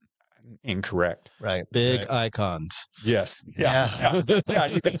spatially incorrect? Right. Big icons. Yes. Yeah.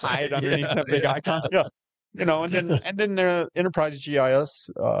 You can hide underneath that big icon. Yeah. And then the enterprise GIS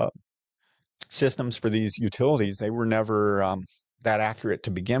systems for these utilities, they were never that accurate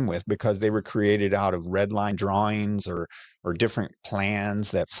to begin with, because they were created out of red line drawings or different plans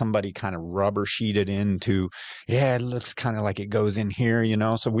that somebody kind of rubber sheeted into. Yeah, it looks kind of like it goes in here,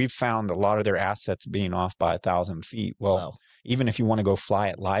 So we've found a lot of their assets being off by 1,000 feet. Well, even if you want to go fly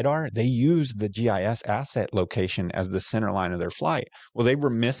at LiDAR, they use the GIS asset location as the center line of their flight. Well, they were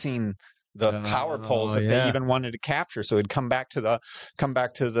missing the power poles that they even wanted to capture. So it'd come back to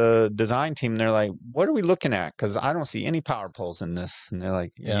the design team. And they're like, what are we looking at? Because I don't see any power poles in this. And they're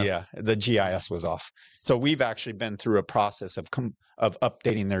like, yeah, the GIS was off. So we've actually been through a process of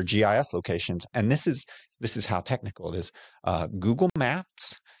updating their GIS locations. And this is how technical it is. Google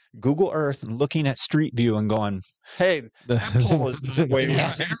Maps, Google Earth, and looking at Street View and going, hey, that pole is way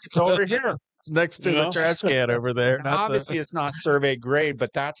back. It's over here. It's next to You the know? trash can over there. And obviously, it's not survey grade,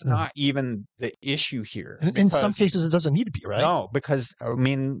 but that's not even the issue here. In some because- cases, it doesn't need to be, right? No, because I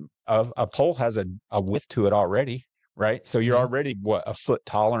mean, a pole has a width to it already, right? So you're Mhm. already a foot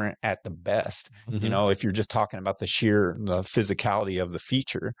tolerant at the best. Mhm. You know, if you're just talking about the physicality of the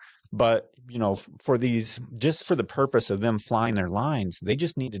feature. But you know, for these, just for the purpose of them flying their lines, they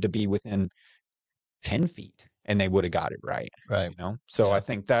just needed to be within 10 feet, and they would have got it right. Right. You know, so Yeah. I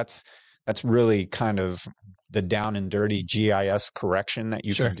think that's really kind of the down and dirty GIS correction that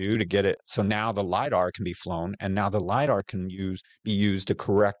you Sure. can do to get it. So now the LiDAR can be flown, and now the LiDAR can be used to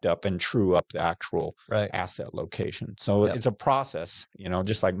correct up and true up the actual Right. asset location. So Yep. it's a process, you know,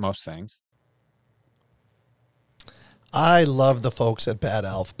 just like most things. I love the folks at Bad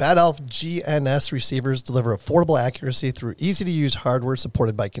Elf. Bad Elf GNS receivers deliver affordable accuracy through easy-to-use hardware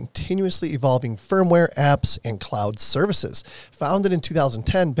supported by continuously evolving firmware, apps, and cloud services. Founded in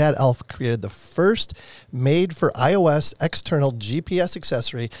 2010, Bad Elf created the first made-for-iOS external GPS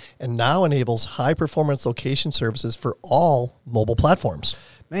accessory and now enables high-performance location services for all mobile platforms.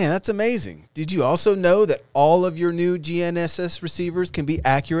 Man, that's amazing. Did you also know that all of your new GNSS receivers can be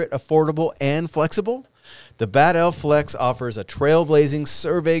accurate, affordable, and flexible? The Bad Elf Flex offers a trailblazing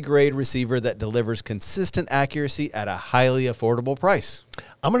survey-grade receiver that delivers consistent accuracy at a highly affordable price.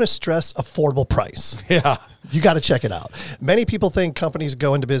 I'm going to stress affordable price. Yeah. You got to check it out. Many people think companies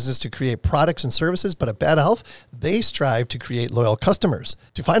go into business to create products and services, but at Bad Elf, they strive to create loyal customers.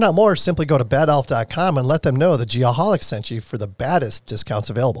 To find out more, simply go to badelf.com and let them know the Geoholic sent you for the baddest discounts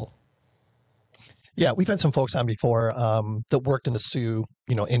available. Yeah, we've had some folks on before that worked in the SUE,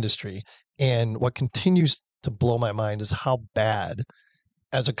 industry, and what continues to blow my mind is how bad,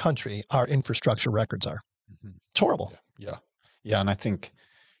 as a country, our infrastructure records are. Mhm. It's horrible. Yeah. And I think,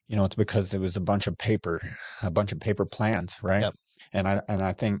 it's because there was a bunch of paper plans, right? Yep. And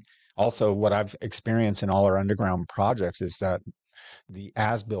I think also what I've experienced in all our underground projects is that the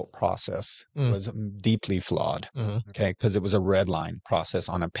as-built process was deeply flawed. Mhm. Okay, because it was a red line process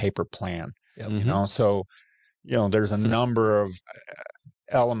on a paper plan. Yep. So there's a number of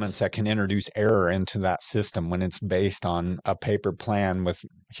elements that can introduce error into that system when it's based on a paper plan with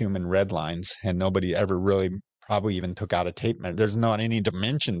human red lines, and nobody ever really probably even took out a tape measure. There's not any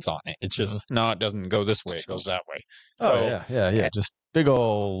dimensions on it. It's just no, it doesn't go this way, it goes that way. Yeah. Just big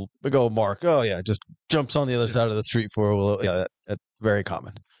old mark. Oh yeah, just jumps on the other side of the street for a little. Yeah, that's very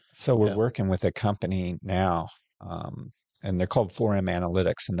common. So we're working with a company now, and they're called 4M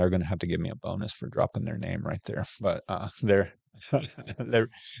Analytics, and they're going to have to give me a bonus for dropping their name right there. But they're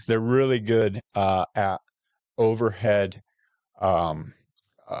they're really good at overhead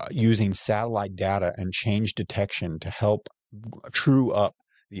using satellite data and change detection to help true up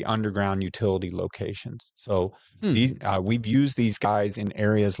the underground utility locations. So we've used these guys in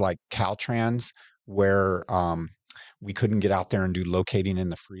areas like Caltrans where we couldn't get out there and do locating in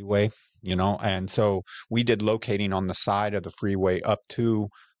the freeway, and so we did locating on the side of the freeway up to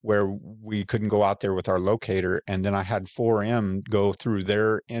where we couldn't go out there with our locator. And then I had 4M go through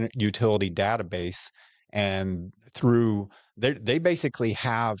their utility database, and they basically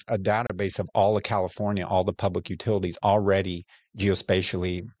have a database of all of California, all the public utilities already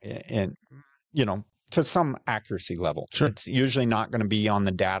geospatially in, to some accuracy level. Sure. It's usually not going to be on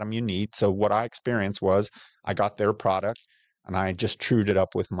the datum you need. So what I experienced was I got their product and I just trued it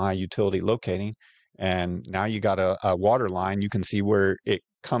up with my utility locating. And now you got a water line. You can see where it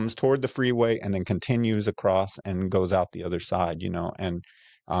comes toward the freeway and then continues across and goes out the other side, and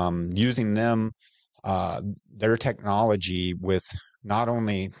using them, their technology with not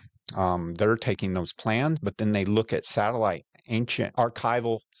only they're taking those plans, but then they look at satellite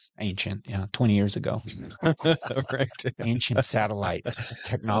archival 20 years ago, Right. ancient satellite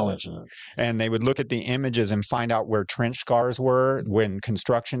technology. And they would look at the images and find out where trench scars were when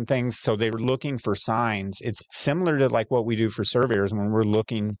construction things. So they were looking for signs. It's similar to like what we do for surveyors when we're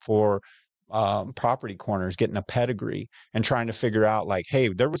looking for property corners, getting a pedigree and trying to figure out like, hey,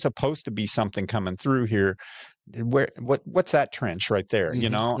 there was supposed to be something coming through here. What's that trench right there,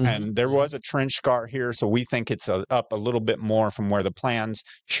 and there was a trench scar here, so we think it's up a little bit more from where the plans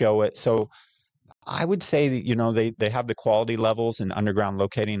show it. So I would say that they have the quality levels in underground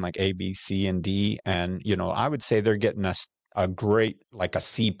locating like A, B, C, and D, and I would say they're getting a great like a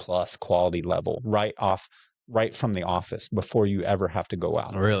C+ quality level right from the office before you ever have to go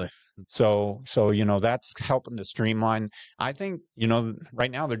out. Really? So that's helping to streamline. I think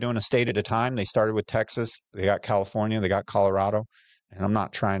right now they're doing a state at a time. They started with Texas, they got California, they got Colorado, and I'm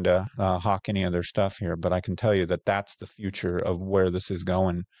not trying to hawk any of their stuff here, but I can tell you that that's the future of where this is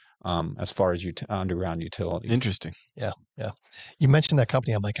going. as far as underground utilities. Interesting. Yeah. You mentioned that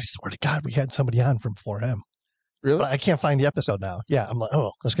company. I'm like, I swear to God, we had somebody on from 4M. Really? But I can't find the episode now. Yeah, I'm like,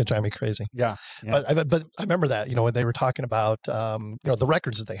 oh, that's gonna drive me crazy. Yeah. But I remember that, when they were talking about the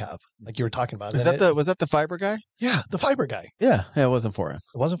records that they have, like you were talking about. Was that the fiber guy? Yeah, the fiber guy. Yeah, it wasn't for him.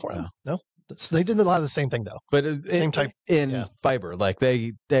 It wasn't for him. No. They did a lot of the same thing though. But Same type in fiber, like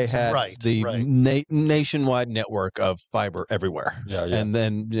they had the nationwide network of fiber everywhere. Yeah.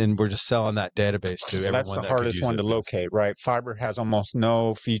 And we're just selling that database to everyone. That's the hardest one to locate, right? Fiber has almost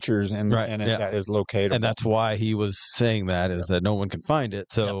no features in it that is locatable. And that's why he was saying that is that no one can find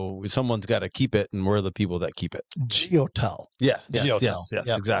it. So someone's got to keep it, and we're the people that keep it. Geotel. Yeah. Geotel. Yes,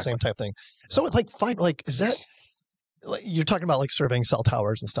 yeah, exactly. Same type thing. So like fiber, like is that? Like you're talking about like surveying cell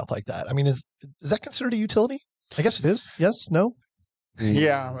towers and stuff like that. I mean, is that considered a utility? I guess it is. Yes. No.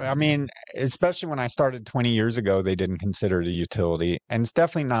 Yeah. I mean, especially when I started 20 years ago, they didn't consider it a utility, and it's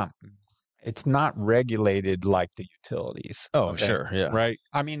definitely not. It's not regulated like the utilities. Oh, sure. Yeah. Right.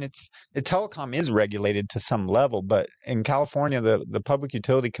 I mean, the telecom is regulated to some level, but in California, the Public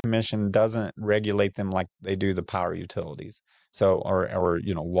Utility Commission doesn't regulate them like they do the power utilities. So, or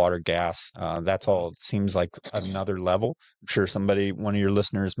water, gas. That's all seems like another level. I'm sure one of your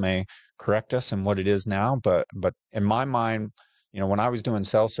listeners may correct us in what it is now, but in my mind, when I was doing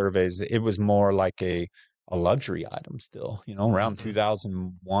cell surveys, it was more like a luxury item still, around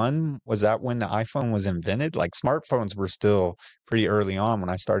 2001. Was that when the iPhone was invented? Like smartphones were still pretty early on when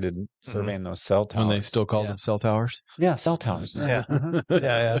I started surveying those cell towers. When they still called them cell towers? Yeah, cell towers. Yeah.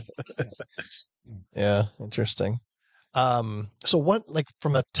 Yeah. Interesting. So what, like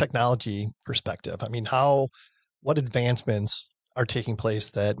from a technology perspective, I mean, what advancements are taking place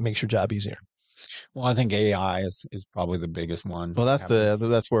that makes your job easier? Well, I think AI is probably the biggest one. Well,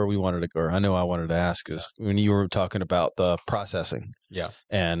 that's where we wanted to go. Or I know I wanted to ask is when you were talking about the processing,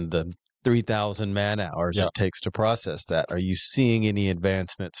 and the 3,000 man hours it takes to process that. Are you seeing any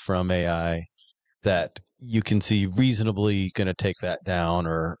advancements from AI that you can see reasonably going to take that down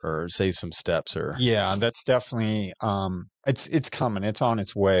or save some steps? Or that's definitely it's coming. It's on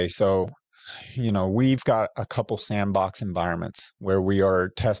its way. So we've got a couple sandbox environments where we are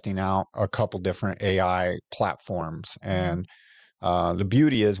testing out a couple different AI platforms. And the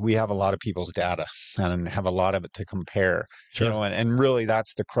beauty is we have a lot of people's data and have a lot of it to compare. Sure. And really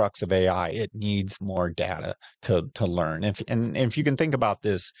that's the crux of AI. It needs more data to learn. If you can think about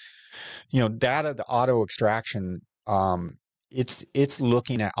this, data, the auto extraction, it's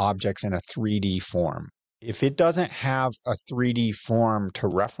looking at objects in a 3D form. If it doesn't have a 3D form to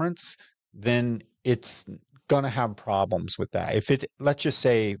reference, then it's going to have problems with that. Let's just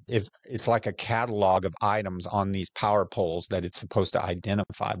say if it's like a catalog of items on these power poles that it's supposed to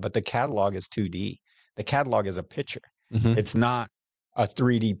identify, but the catalog is 2D. The catalog is a picture. Mm-hmm. It's not a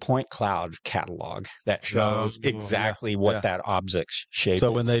 3D point cloud catalog that shows exactly what that object shape is.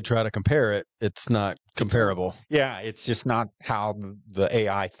 So when they try to compare it, it's not comparable. It's just not how the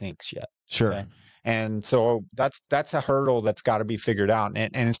AI thinks yet. Sure. Okay? And so that's a hurdle that's got to be figured out,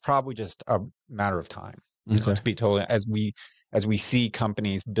 and it's probably just a matter of time. To be told, as we see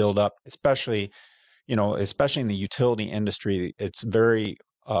companies build up, especially in the utility industry, it's very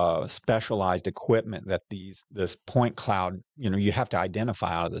specialized equipment that this point cloud, you have to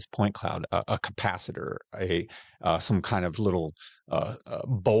identify out of this point cloud a capacitor, some kind of little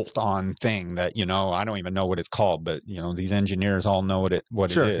bolt-on thing that I don't even know what it's called, but these engineers all know what it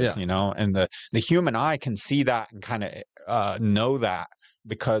is, and the human eye can see that and kind of know that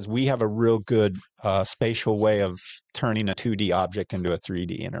because we have a real good spatial way of turning a 2D object into a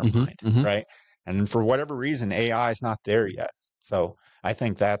 3D in our mind, right? And for whatever reason, AI is not there yet. So I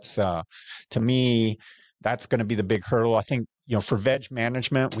think that's, to me, that's going to be the big hurdle. I think, for veg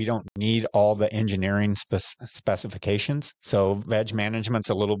management, we don't need all the engineering specifications. So veg management's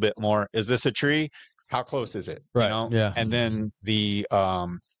a little bit more, is this a tree? How close is it? Right. Yeah. And then the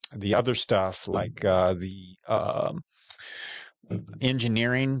other stuff like the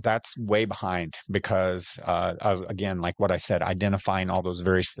engineering, that's way behind because of, again, like what I said, identifying all those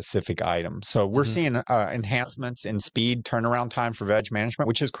very specific items. So we're seeing enhancements in speed, turnaround time for veg management,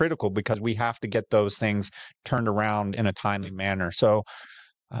 which is critical because we have to get those things turned around in a timely manner. So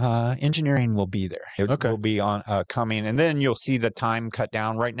engineering will be there. It will be on coming, and then you'll see the time cut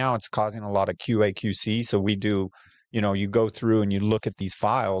down. Right now, it's causing a lot of QA QC. So we do, you go through and you look at these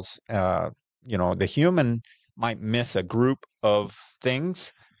files. The human might miss a group of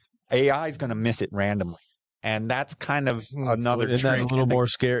things. AI is going to miss it randomly. And that's kind of another Isn't that a little more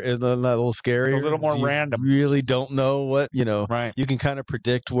scary? Isn't that a little scary? A little more random. You really don't know what, Right. You can kind of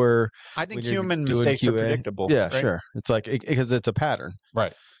predict where. I think human mistakes are predictable. Yeah, right? sure. It's like, because it's a pattern.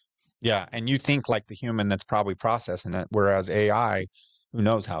 Right. Yeah, and you think like the human that's probably processing it, whereas AI, who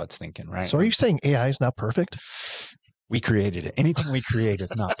knows how it's thinking, right? So are you saying AI is not perfect? We created it. Anything we create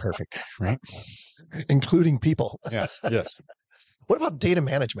is not perfect, right? Including people. Yeah. Yes. What about data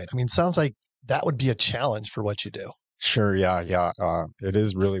management? I mean, it sounds like that would be a challenge for what you do. Sure. Yeah. Yeah. It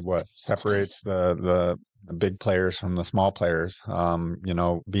is really what separates the big players from the small players.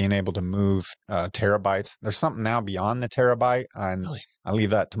 Being able to move terabytes. There's something now beyond the terabyte, and Really? I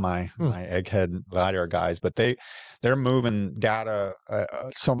leave that to my egghead LiDAR guys. But they're moving data,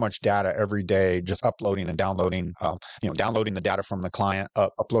 so much data every day, just uploading and downloading. Downloading the data from the client,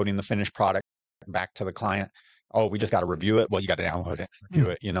 uploading the finished product back to the client. Oh, we just got to review it. Well, you got to download it,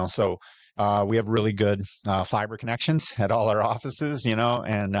 review it. So we have really good fiber connections at all our offices.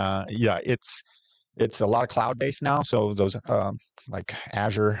 And it's a lot of cloud based now. So those like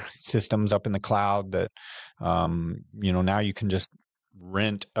Azure systems up in the cloud that now you can just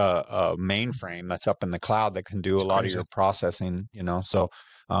rent a mainframe that's up in the cloud that can do a lot of your processing. So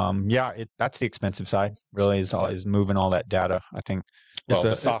that's the expensive side. Really is moving all that data. I think. Well,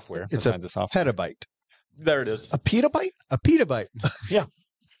 the software. It's a petabyte. There it is. A petabyte? A petabyte. Yeah.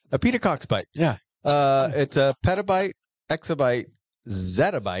 A petacoxbyte. Yeah. It's a petabyte, exabyte,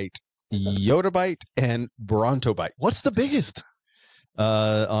 zettabyte, yottabyte, and brontobyte. What's the biggest?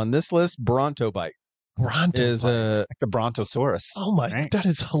 On this list, brontobyte. Is like the Brontosaurus. Oh my! Right? That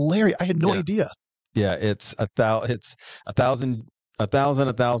is hilarious. I had no idea. Yeah, it's a thousand over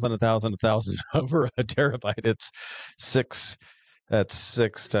a terabyte. It's six. That's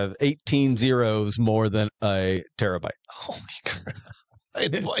 6 to 18 zeros more than a terabyte. Holy crap! I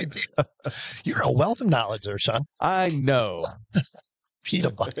had no idea. You're a wealth of knowledge there, Sean. I know.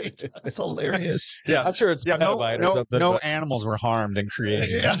 Petabyte. That's hilarious. Yeah, I'm sure it's petabyte or something. No animals were harmed in creating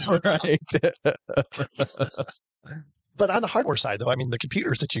it. Yeah, right. But on the hardware side, though, I mean, the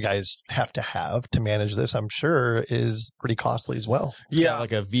computers that you guys have to manage this, I'm sure, is pretty costly as well. Yeah,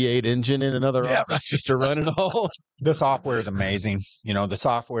 like a V8 engine in another office just to run it all. The software is amazing. The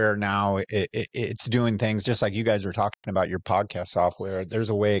software now, it's doing things just like you guys were talking about your podcast software. There's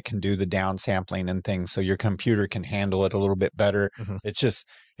a way it can do the down sampling and things so your computer can handle it a little bit better. Mm-hmm.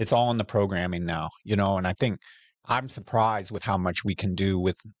 It's all in the programming now, and I think I'm surprised with how much we can do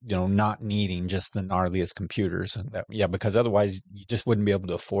with, not needing just the gnarliest computers. Because otherwise you just wouldn't be able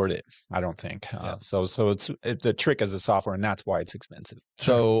to afford it, I don't think. So the trick is the software, and that's why it's expensive.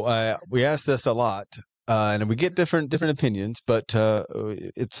 So we ask this a lot. And we get different opinions, but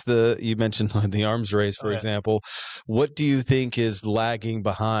you mentioned the arms race, for example. What do you think is lagging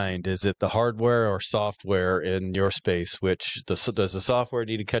behind? Is it the hardware or software in your space? Does the software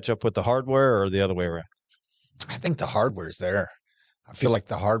need to catch up with the hardware, or the other way around? I think the hardware's there. I feel like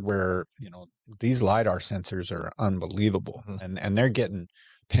the hardware, these LiDAR sensors are unbelievable, and they're getting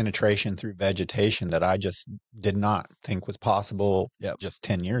penetration through vegetation that I just did not think was possible just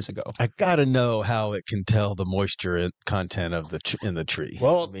 10 years ago. I got to know how it can tell the moisture content of in the tree.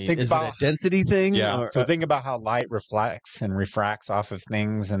 Well, is it a density thing? Yeah. So think about how light reflects and refracts off of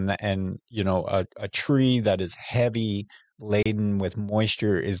things, and a tree that is heavy laden with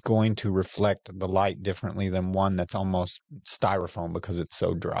moisture is going to reflect the light differently than one that's almost styrofoam because it's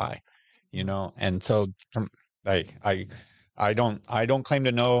so dry, and so I don't claim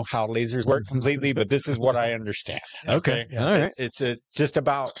to know how lasers work completely, but this is what I understand. Okay. All right. It's just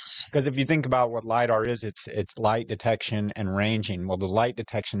about, because if you think about what LiDAR is, it's light detection and ranging. Well, the light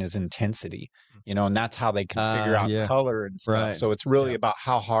detection is intensity, and that's how they can figure out color and stuff. Right. So it's really about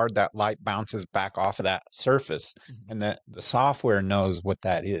how hard that light bounces back off of that surface, and that the software knows what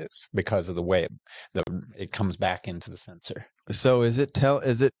that is because of the way it comes back into the sensor. So is it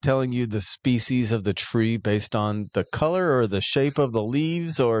telling you the species of the tree based on the color or the shape of the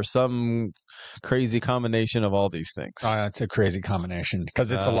leaves or some crazy combination of all these things? It's a crazy combination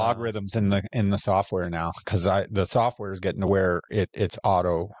because it's logarithms in the software now, because the software is getting to where it's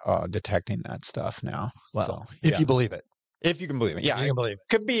auto detecting that stuff now. Wow. So, if you believe it. If you can believe it. Yeah. You can believe it.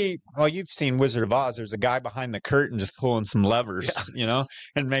 Could be, well, you've seen Wizard of Oz. There's a guy behind the curtain just pulling some levers,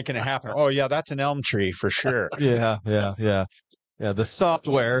 and making it happen. Oh, yeah, that's an elm tree for sure. Yeah. The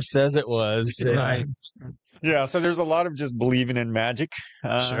software says it was. Right. Yeah. So there's a lot of just believing in magic.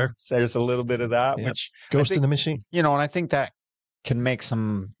 Sure. So there's a little bit of that, which Ghost in the machine. And I think that can make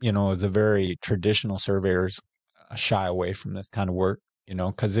some, the very traditional surveyors shy away from this kind of work,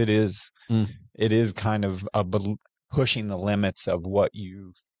 because it is kind of pushing the limits of what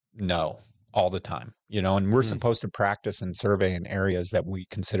you know all the time, and we're supposed to practice and survey in areas that we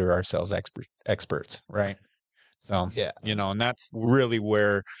consider ourselves experts, right? So, and that's really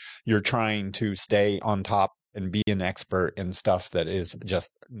where you're trying to stay on top and be an expert in stuff that is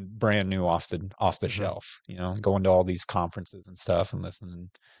just brand new off the shelf. Going to all these conferences and stuff and listening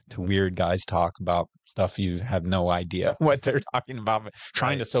to weird guys talk about stuff you have no idea what they're talking about, but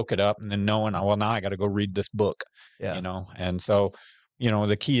trying to soak it up and then knowing, well, now I got to go read this book. And so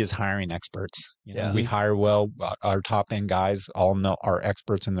the key is hiring experts. We hire well. Our top end guys all know are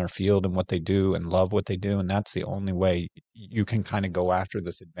experts in their field and what they do and love what they do. And that's the only way you can kind of go after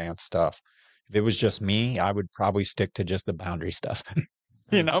this advanced stuff. If it was just me, I would probably stick to just the boundary stuff.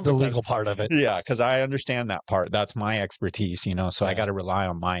 The legal part of it. Yeah, because I understand that part. That's my expertise, so I got to rely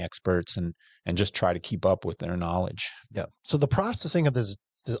on my experts and just try to keep up with their knowledge. Yeah. So the processing of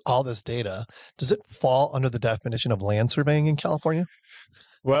all this data, does it fall under the definition of land surveying in California?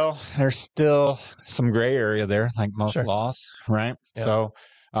 Well, there's still some gray area there, like most laws, right? Yeah. So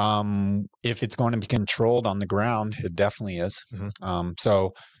if it's going to be controlled on the ground, it definitely is. And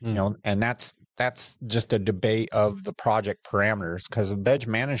that's just a debate of the project parameters, because of veg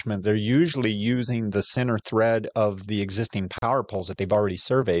management, they're usually using the center thread of the existing power poles that they've already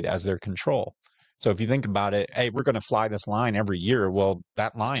surveyed as their control. So if you think about it, hey, we're going to fly this line every year. Well,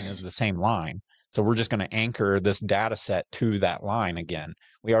 that line is the same line. So we're just going to anchor this data set to that line again.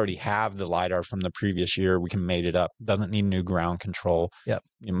 We already have the LiDAR from the previous year. We can mate it up. Doesn't need new ground control. Yep.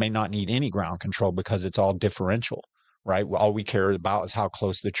 You may not need any ground control because it's all differential, right? All we care about is how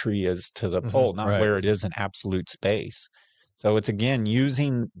close the tree is to the pole, not where it is in absolute space. So it's, again,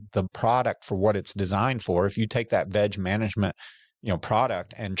 using the product for what it's designed for. If you take that veg management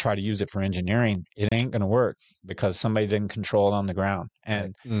product and try to use it for engineering, it ain't going to work because somebody didn't control it on the ground.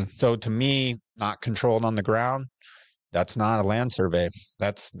 And so to me, not controlled on the ground, that's not a land survey.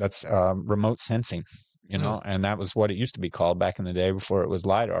 That's remote sensing, and that was what it used to be called back in the day before it was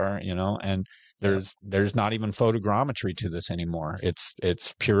LiDAR, and there's not even photogrammetry to this anymore.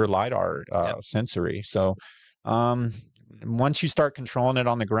 It's pure LiDAR sensory. So, once you start controlling it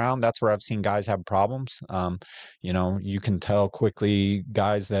on the ground, that's where I've seen guys have problems. You can tell quickly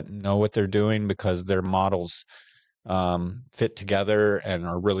guys that know what they're doing because their models fit together and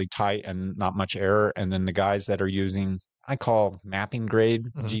are really tight and not much error. And then the guys that are using, I call mapping grade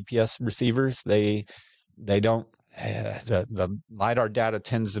GPS receivers, they don't. The LiDAR data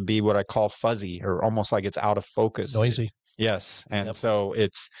tends to be what I call fuzzy, or almost like it's out of focus. Noisy. Yes. And so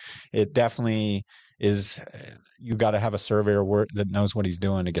it definitely is, you got to have a surveyor that knows what he's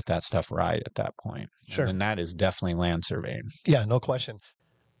doing to get that stuff right at that point. Sure. And that is definitely land surveying. Yeah, no question.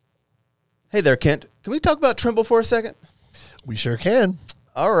 Hey there, Kent. Can we talk about Trimble for a second? We sure can.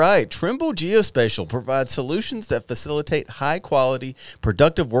 All right. Trimble Geospatial provides solutions that facilitate high-quality,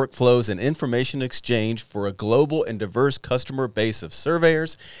 productive workflows and information exchange for a global and diverse customer base of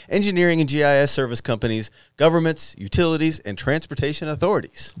surveyors, engineering and GIS service companies, governments, utilities, and transportation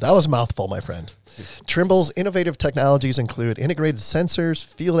authorities. That was a mouthful, my friend. Trimble's innovative technologies include integrated sensors,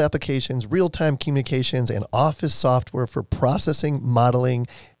 field applications, real-time communications, and office software for processing, modeling,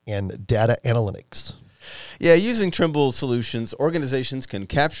 and data analytics. Yeah, using Trimble solutions, organizations can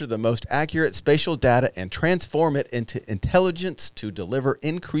capture the most accurate spatial data and transform it into intelligence to deliver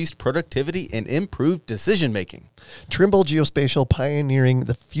increased productivity and improved decision-making. Trimble Geospatial pioneering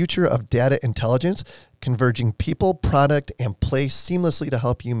the future of data intelligence, converging people, product, and place seamlessly to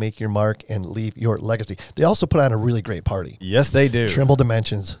help you make your mark and leave your legacy. They also put on a really great party. Yes, they do. Trimble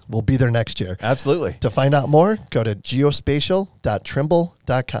Dimensions will be there next year. Absolutely. To find out more, go to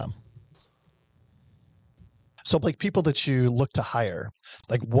geospatial.trimble.com. So, like, people that you look to hire,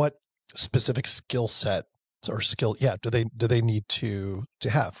 like, what specific skill set or skill, do they need to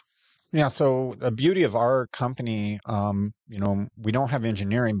have? Yeah. So the beauty of our company, we don't have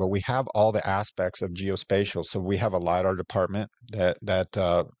engineering, but we have all the aspects of geospatial. So we have a LiDAR department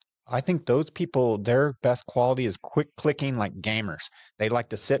that I think those people, their best quality is quick clicking, like gamers. They like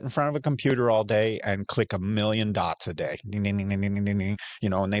to sit in front of a computer all day and click 1 million dots a day, ding, ding, ding, ding, ding, ding, ding,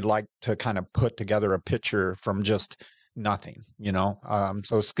 and they like to kind of put together a picture from just nothing,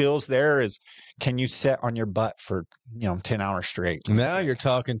 So skills there is, can you sit on your butt for, 10 hours straight? Now you're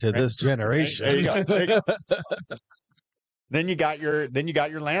talking to this generation. There you go. Then you got your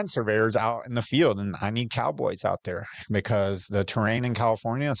land surveyors out in the field, and I need cowboys out there because the terrain in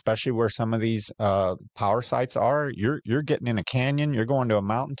California, especially where some of these power sites are, you're getting in a canyon, you're going to a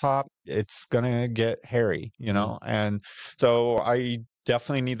mountaintop, it's gonna get hairy, And so I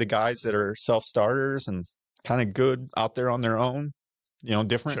definitely need the guys that are self-starters and kind of good out there on their own,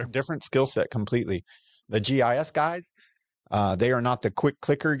 different skill set completely. The GIS guys, they are not the quick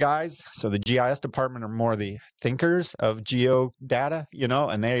clicker guys. So the GIS department are more the thinkers of geo data,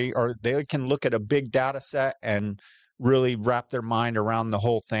 and they can look at a big data set and really wrap their mind around the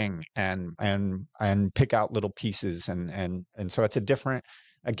whole thing and pick out little pieces. And so it's a different,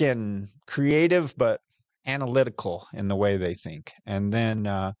 again, creative, but analytical in the way they think. And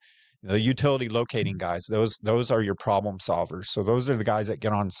then, the utility locating guys, those are your problem solvers. So those are the guys that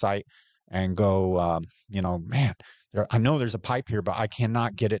get on site and go, man, I know there's a pipe here, but I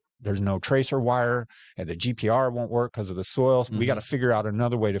cannot get it. There's no tracer wire, and the GPR won't work because of the soil. We got to figure out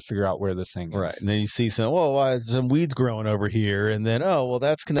another way to figure out where this thing is. Right. And then you see why is some weeds growing over here? And then,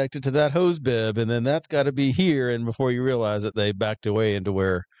 that's connected to that hose bib. And then that's got to be here. And before you realize it, they backed away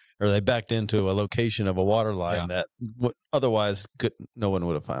they backed into a location of a water line that otherwise no one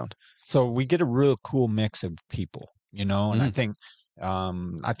would have found. So we get a real cool mix of people, and I think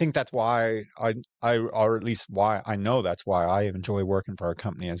that's why or at least why I know that's why I enjoy working for our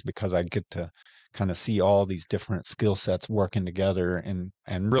company, is because I get to kind of see all these different skill sets working together. And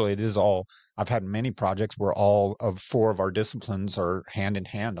really, it is all, I've had many projects where all of 4 of our disciplines are hand in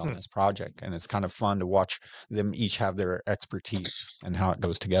hand on this project. And it's kind of fun to watch them each have their expertise and how it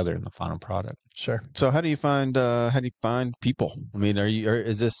goes together in the final product. Sure. So how do you find people? I mean, are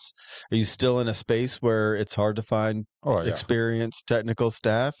you still in a space where it's hard to find experienced technical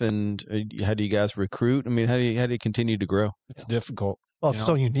staff? And how do you guys recruit? I mean, how do you continue to grow? It's difficult. Well, it's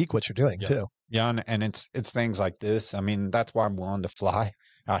so unique what you're doing too. Yeah, and it's things like this. I mean, that's why I'm willing to fly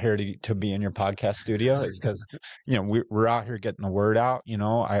out here to be in your podcast studio, is because we're out here getting the word out.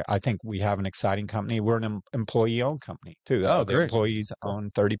 I think we have an exciting company. We're an employee-owned company too. Oh, the great. Employees own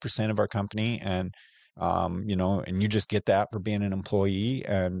 30% of our company, and and you just get that for being an employee.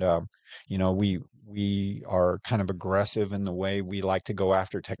 And we are kind of aggressive in the way we like to go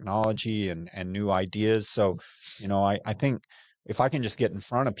after technology and new ideas. So I think if I can just get in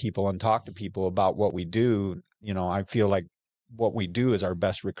front of people and talk to people about what we do, I feel like what we do is our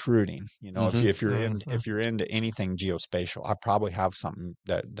best recruiting. If you're into anything geospatial, I probably have something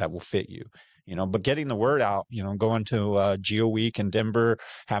that will fit you. But getting the word out, going to Geo Week in Denver,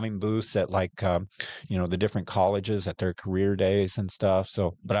 having booths at the different colleges at their career days and stuff.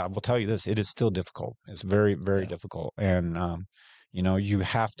 So, but I will tell you this, it is still difficult. It's very, very difficult. And, you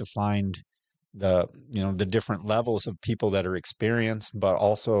have to find the different levels of people that are experienced, but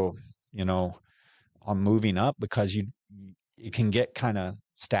also, on moving up, because it can get kind of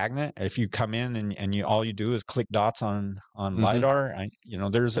stagnant if you come in and all you do is click dots on LiDAR.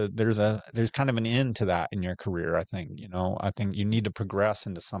 There's kind of an end to that in your career. I think you need to progress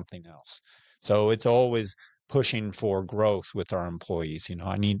into something else. So it's always pushing for growth with our employees.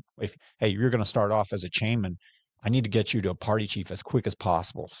 Hey, you're going to start off as a chainman, I need to get you to a party chief as quick as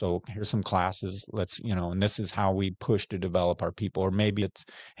possible. So here's some classes. Let's, and this is how we push to develop our people. Or maybe it's,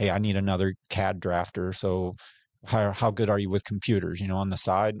 hey, I need another CAD drafter. So how good are you with computers? On the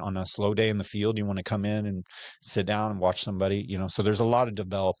side, on a slow day in the field, you want to come in and sit down and watch somebody, so there's a lot of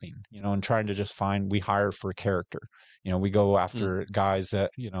developing, and trying to just we hire for character. We go after guys that,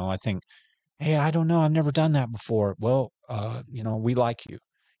 I think, hey, I don't know, I've never done that before. Well, we like you.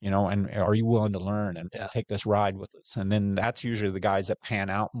 And are you willing to learn and take this ride with us? And then that's usually the guys that pan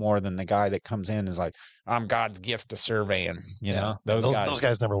out more than the guy that comes in is like, I'm God's gift to surveying. Those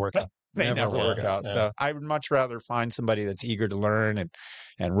guys never work out. They never work out. Yeah. So I would much rather find somebody that's eager to learn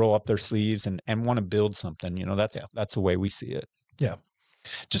and roll up their sleeves and want to build something. That's the way we see it. Yeah.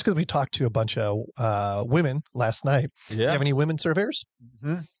 Just because we talked to a bunch of women last night. Yeah. Do you have any women surveyors?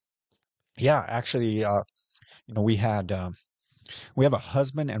 Mm-hmm. Yeah, actually, we have a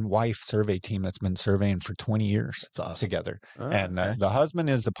husband and wife survey team that's been surveying for 20 years together. Oh, and the husband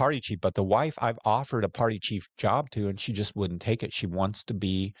is the party chief, but the wife I've offered a party chief job to, and she just wouldn't take it. She wants to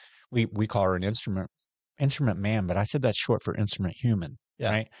be, we call her an instrument man, but I said that's short for instrument human.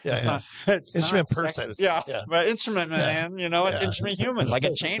 Yeah. Right? Yeah, it's instrument not person. Yeah. But instrument man, it's instrument human, like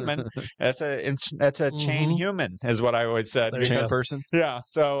a chainman. That's a chain human, is what I always said. Chain person. Yeah.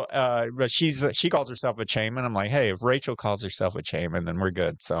 So, but she calls herself a chainman. I'm like, hey, if Rachel calls herself a chainman, then we're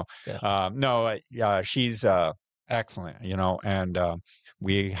good. So, she's excellent. And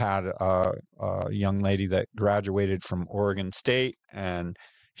we had a young lady that graduated from Oregon State, and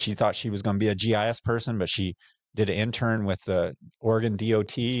she thought she was going to be a GIS person, but she did an intern with the Oregon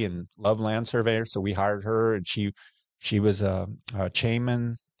DOT and loved land surveyor. So we hired her, and she was a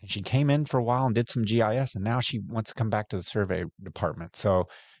chainman, and she came in for a while and did some GIS, and now she wants to come back to the survey department. So,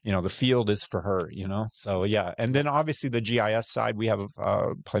 the field is for her, so yeah. And then obviously the GIS side, we have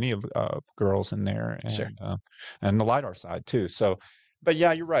plenty of girls in there, and, sure. And the LiDAR side too. So, but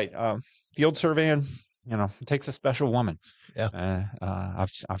yeah, you're right. Field surveying, it takes a special woman. Yeah.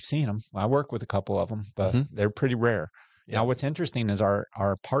 I've seen them. I work with a couple of them, but they're pretty rare. Yeah. Now, what's interesting is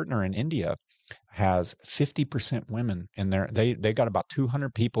our partner in India, has 50% women in there. They got about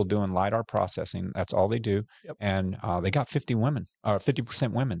 200 people doing LiDAR processing. That's all they do. Yep. And they got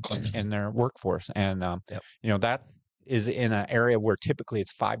 50% women in their workforce. And, Yep. that is in an area where typically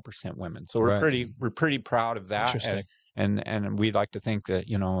it's 5% women. So we're pretty proud of that. Interesting. And we'd like to think that,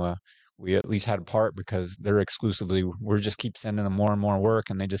 we at least had a part because they're exclusively, we're just keep sending them more and more work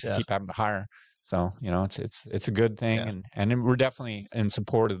and they just keep having to hire. So, it's a good thing. And we're definitely in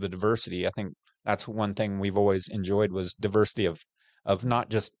support of the diversity. I think that's one thing we've always enjoyed was diversity of not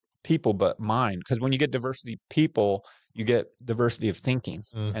just people, but mind. Because when you get diversity of people, you get diversity of thinking.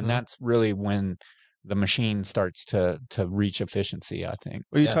 Mhm. And that's really when the machine starts to reach efficiency, I think.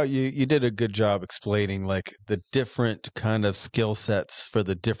 Well, you did a good job explaining like the different kind of skill sets for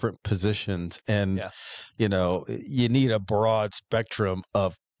the different positions, and you need a broad spectrum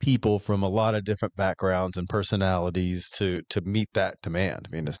of people from a lot of different backgrounds and personalities to meet that demand.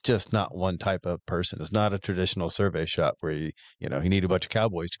 I mean, it's just not one type of person. It's not a traditional survey shop where you need a bunch of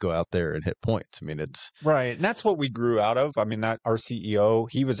cowboys to go out there and hit points. I mean, it's right, and that's what we grew out of. I mean, that our CEO,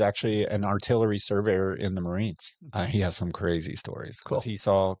 he was actually an artillery surveyor in the Marines. He has some crazy stories because he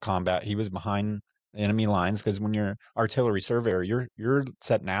saw combat. He was behind enemy lines because when you're artillery surveyor, you're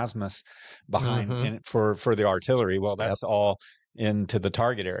setting azimuths behind for the artillery. Well, that's all into the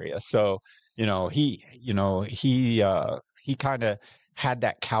target area. So, he kind of had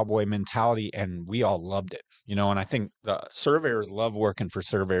that cowboy mentality and we all loved it, and I think the surveyors love working for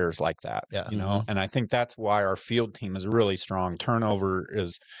surveyors like that, and I think that's why our field team is really strong. Turnover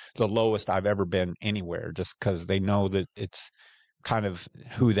is the lowest I've ever been anywhere just because they know that it's kind of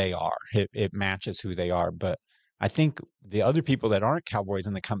who they are. It matches who they are. But I think the other people that aren't cowboys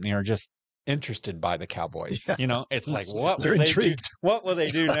in the company are just interested by the cowboys. It's like, what will they do? What will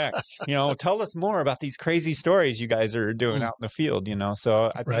they do next? Tell us more about these crazy stories you guys are doing out in the field.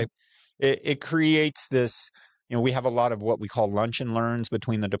 So I think it creates this. We have a lot of what we call lunch and learns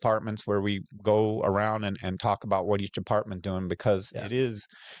between the departments where we go around and talk about what each department doing because it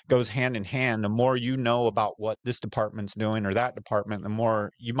goes hand in hand. The more you know about what this department's doing or that department, the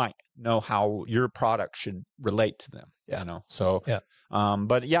more you might know how your product should relate to them. So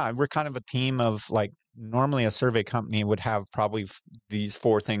but we're kind of a team of like normally a survey company would have probably these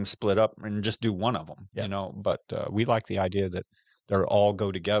 4 things split up and just do one of them, but we like the idea that they're all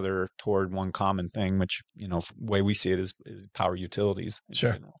go together toward one common thing, which, way we see it is power utilities.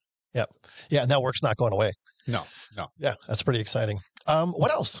 Sure. Yep. Yeah. And that work's not going away. No. Yeah. That's pretty exciting.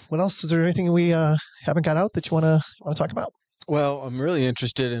 What else? Is there anything we haven't got out that you want to talk about? Well, I'm really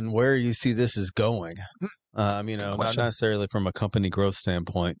interested in where you see this is going. Not necessarily from a company growth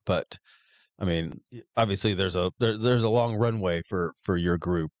standpoint, but I mean, obviously there's a long runway for your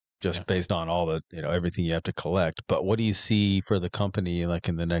group just based on all the, everything you have to collect. But what do you see for the company like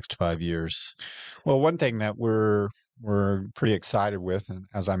in the next 5 years? Well, one thing that we're pretty excited with, and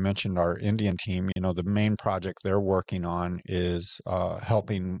as I mentioned, our Indian team, the main project they're working on is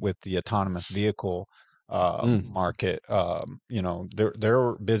helping with the autonomous vehicle market.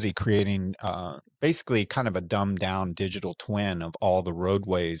 They're busy creating basically kind of a dumbed down digital twin of all the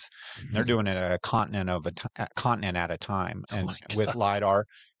roadways. They're doing it at a continent at a time, and with LiDAR,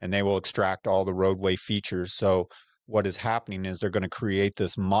 and they will extract all the roadway features. So what is happening is they're going to create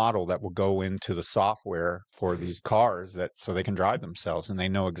this model that will go into the software for these cars so they can drive themselves, and they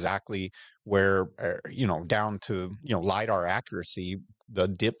know exactly where, down to, LiDAR accuracy, the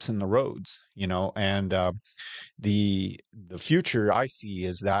dips in the roads, and the future I see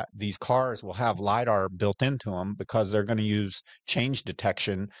is that these cars will have LiDAR built into them because they're going to use change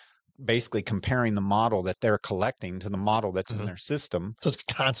detection, basically comparing the model that they're collecting to the model that's in their system. So it's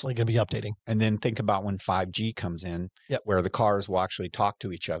constantly going to be updating. And then think about when 5G comes in, where the cars will actually talk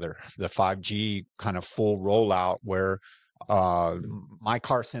to each other. The 5G kind of full rollout where my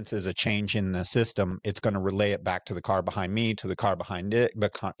car senses a change in the system, it's going to relay it back to the car behind me, to the car behind it,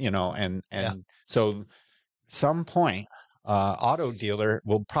 so some point, auto dealer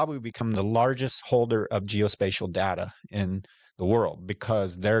will probably become the largest holder of geospatial data in the world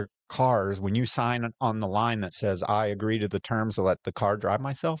because their cars, when you sign on the line that says, I agree to the terms to let the car drive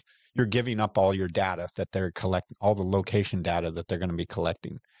myself, you're giving up all your data that they're collecting, all the location data that they're going to be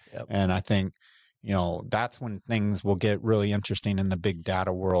collecting. And I think, that's when things will get really interesting in the big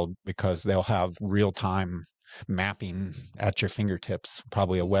data world because they'll have real-time mapping at your fingertips,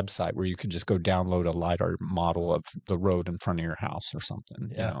 probably a website where you could just go download a LiDAR model of the road in front of your house or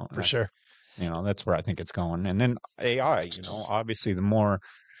something. For sure. That's where I think it's going. And then AI, obviously the more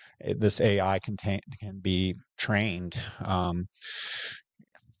this AI can be trained,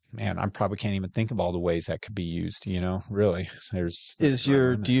 man, I probably can't even think of all the ways that could be used. Really,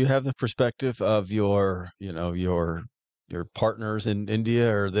 do you have the perspective of your partners in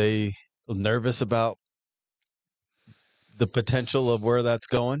India? Are they nervous about the potential of where that's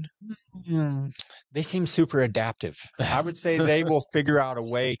going? They seem super adaptive. I would say they will figure out a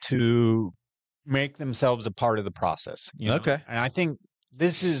way to make themselves a part of the process. Okay. And I think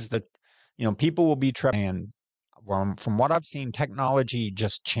this is people will be and from what I've seen, technology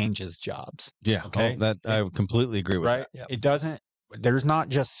just changes jobs. Yeah. Okay. I completely agree with Right. that. Yep. It doesn't. There's not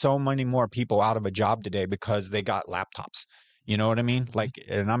just so many more people out of a job today because they got laptops. You know what I mean?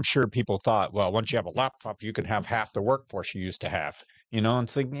 And I'm sure people thought, well, once you have a laptop, you can have half the workforce you used to have. And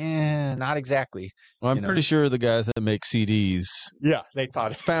it's like, not exactly. Well, I'm pretty sure the guys that make CDs, they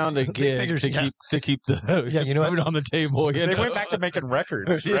thought found a gig to keep the food on the table. They went back to making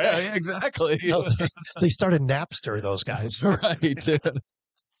records. Right? Yeah, exactly. They started Napster, those guys. Right.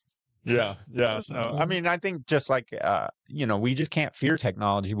 Yeah. So, I mean, I think just like, we just can't fear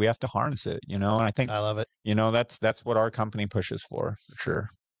technology. We have to harness it, and I think I love it. That's what our company pushes for sure.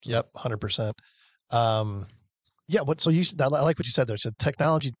 Yep. 100%. Yeah. I like what you said there. So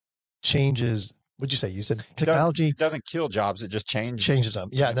technology changes. What'd you say? You said technology doesn't kill jobs. It just changes them.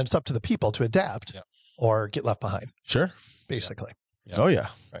 Yeah. And then it's up to the people to adapt or get left behind. Sure. Basically. Yeah. Oh yeah.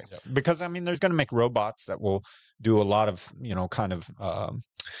 Right. Yeah. Because I mean, there's going to make robots that will do a lot of,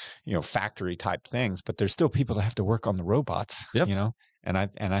 factory type things, but there's still people that have to work on the robots, Yep. and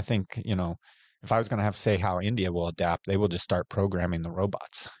I think, if I was going to have to say how India will adapt, they will just start programming the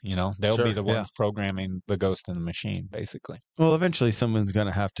robots, they'll Sure, be the ones programming the ghost in the machine, basically. Well, eventually someone's going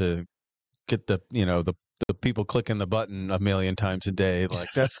to have to get the people clicking the button a million times a day. Like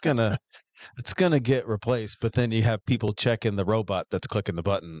it's gonna get replaced, but then you have people checking the robot that's clicking the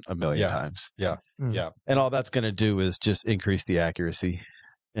button a million times. Yeah. Mm. Yeah. And all that's going to do is just increase the accuracy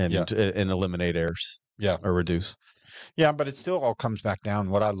and eliminate errors. Yeah. Or reduce. Yeah, but it still all comes back down.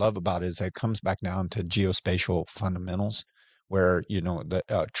 What I love about it is it comes back down to geospatial fundamentals, where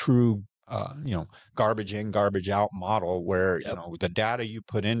the true garbage in, garbage out model, where the data you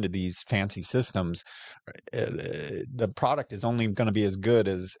put into these fancy systems, the product is only going to be as good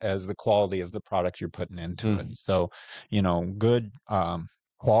as the quality of the product you're putting into it. So, good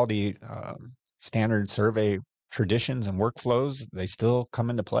quality standard survey traditions and workflows, they still come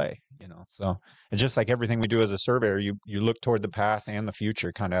into play. So it's just like everything we do as a surveyor, you look toward the past and the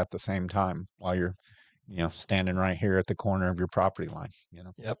future kind of at the same time while you're standing right here at the corner of your property line.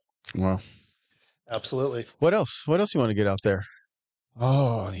 Yep. Well, absolutely. What else you want to get out there?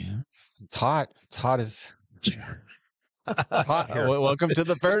 Oh, yeah. It's hot. It's hot as hot here. Welcome to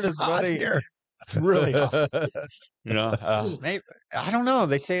the furnace, buddy. It's really hot. Maybe, I don't know.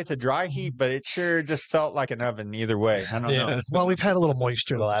 They say it's a dry heat, but it sure just felt like an oven either way. I don't know. Well, we've had a little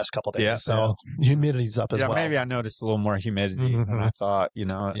moisture the last couple of days, so humidity's up as well. Maybe I noticed a little more humidity than I thought.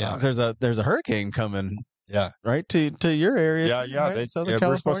 There's a hurricane coming. Yeah. Right to your area. Yeah. Right? Southern we're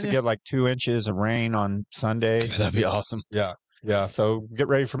California. supposed to get like 2 inches of rain on Sunday. That'd be awesome. Yeah. Yeah. So get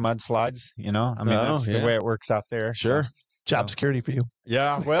ready for mudslides. I mean, that's the way it works out there. Sure. So, Job security for you.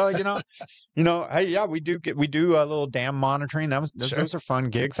 Yeah. Well, hey, yeah, we do a little dam monitoring. Those are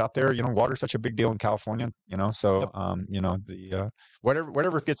fun gigs out there. Water's such a big deal in California, so,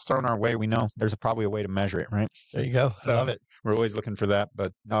 whatever gets thrown our way, we know there's probably a way to measure it. Right. There you go. So, I love it. We're always looking for that.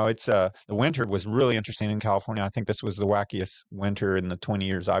 But no, it's, the winter was really interesting in California. I think this was the wackiest winter in the 20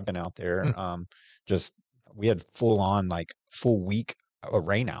 years I've been out there. We had full week of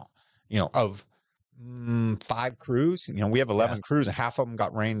rain out, of 5 crews. We have 11 crews and half of them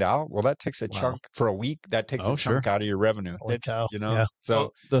got rained out. Well, that takes a chunk for a week. That takes a chunk out of your revenue. Holy cow. So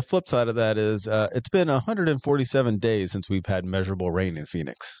well, the flip side of that is it's been 147 days since we've had measurable rain in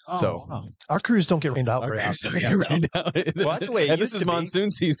Phoenix. Our crews don't get rained out very often. Well, that's the way it used this is to be.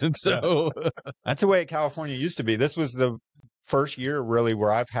 monsoon season, so That's the way California used to be. This was the first year really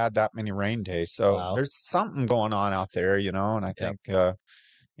where I've had that many rain days. So there's something going on out there, and I think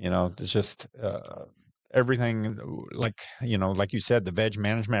it's just everything like you said, the veg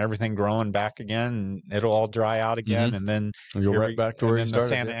management, everything growing back again, it'll all dry out again. And then you're right back to where you started. The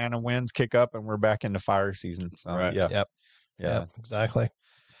Santa Ana winds kick up and we're back into fire season. So, right. Yeah, exactly.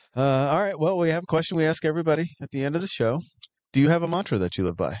 All right. Well, we have a question we ask everybody at the end of the show. Do you have a mantra that you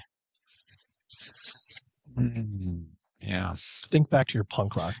live by? Yeah. Think back to your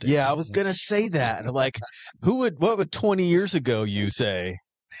punk rock days. Yeah, I was going to say that. Like, what would 20 years ago you say?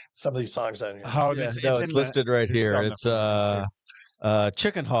 Some of these songs on here. Oh, it's listed right here. It's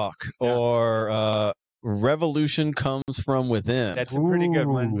Chicken Hawk or Revolution Comes From Within. That's a pretty good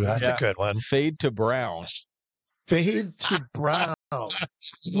one. That's a good one. Fade to Brown. Fade to Brown. Well,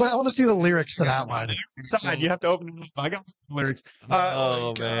 I want to see the lyrics to that one. Side, you have to open it up. I got lyrics.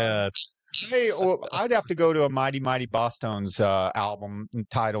 Oh, man. Hey, I'd have to go to a Mighty Mighty Bosstones album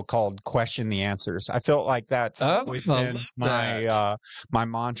title called "Question the Answers." I felt like that's always been my my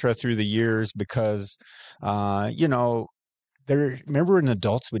mantra through the years because, you know, remember when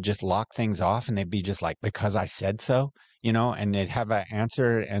adults would just lock things off and they'd be just like, "Because I said so," you know, and they'd have an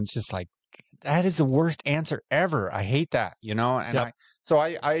answer, and it's just like, that is the worst answer ever. I hate that, you know, and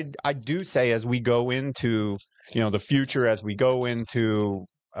I do say as we go into, you know, the future, as we go into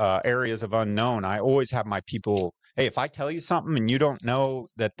areas of unknown, I always have my people, hey, if I tell you something and you don't know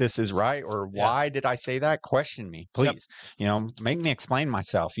that this is right or why did I say that, question me, please. You know, make me explain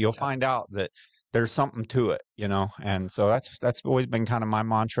myself. You'll find out that there's something to it, you know. And so that's always been kind of my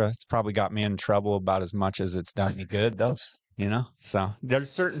mantra. It's probably got me in trouble about as much as it's done me good, though. You know, so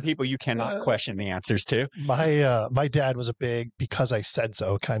there's certain people you cannot question the answers to. My dad was a big "because I said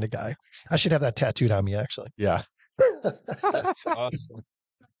so" kind of guy. I should have that tattooed on me, actually. Yeah. That's awesome.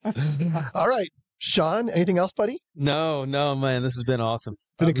 All right, Sean, anything else, buddy? No, man, this has been awesome.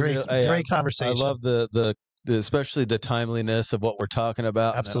 Been a great conversation. I love the especially the timeliness of what we're talking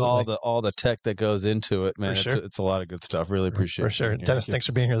about. Absolutely. And all the tech that goes into it, man. For sure. It's a lot of good stuff. Really appreciate it. For sure. Dennis, thanks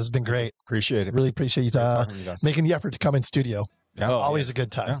for being here. This has been great. Appreciate it. Really appreciate you making the effort to come in studio. Yeah. Always a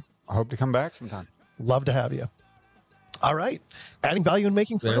good time. Yeah. I hope to come back sometime. Love to have you. All right. Adding value and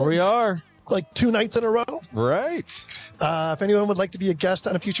making friends. There we are. Like 2 nights in a row. Right. If anyone would like to be a guest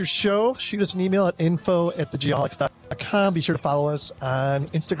on a future show, shoot us an email at info@thegeolics.com. Be sure to follow us on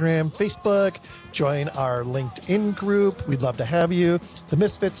Instagram, Facebook, join our LinkedIn group. We'd love to have you. The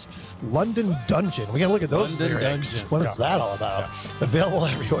Misfits London Dungeon. We got to look at those London lyrics. Dungeon. What is that all about? Available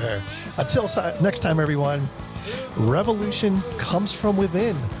everywhere. Until next time, everyone, revolution comes from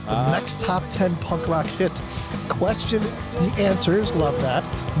within. The next top 10 punk rock hit. Question the answers. Love that.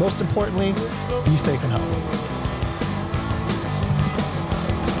 Most importantly, be safe and healthy.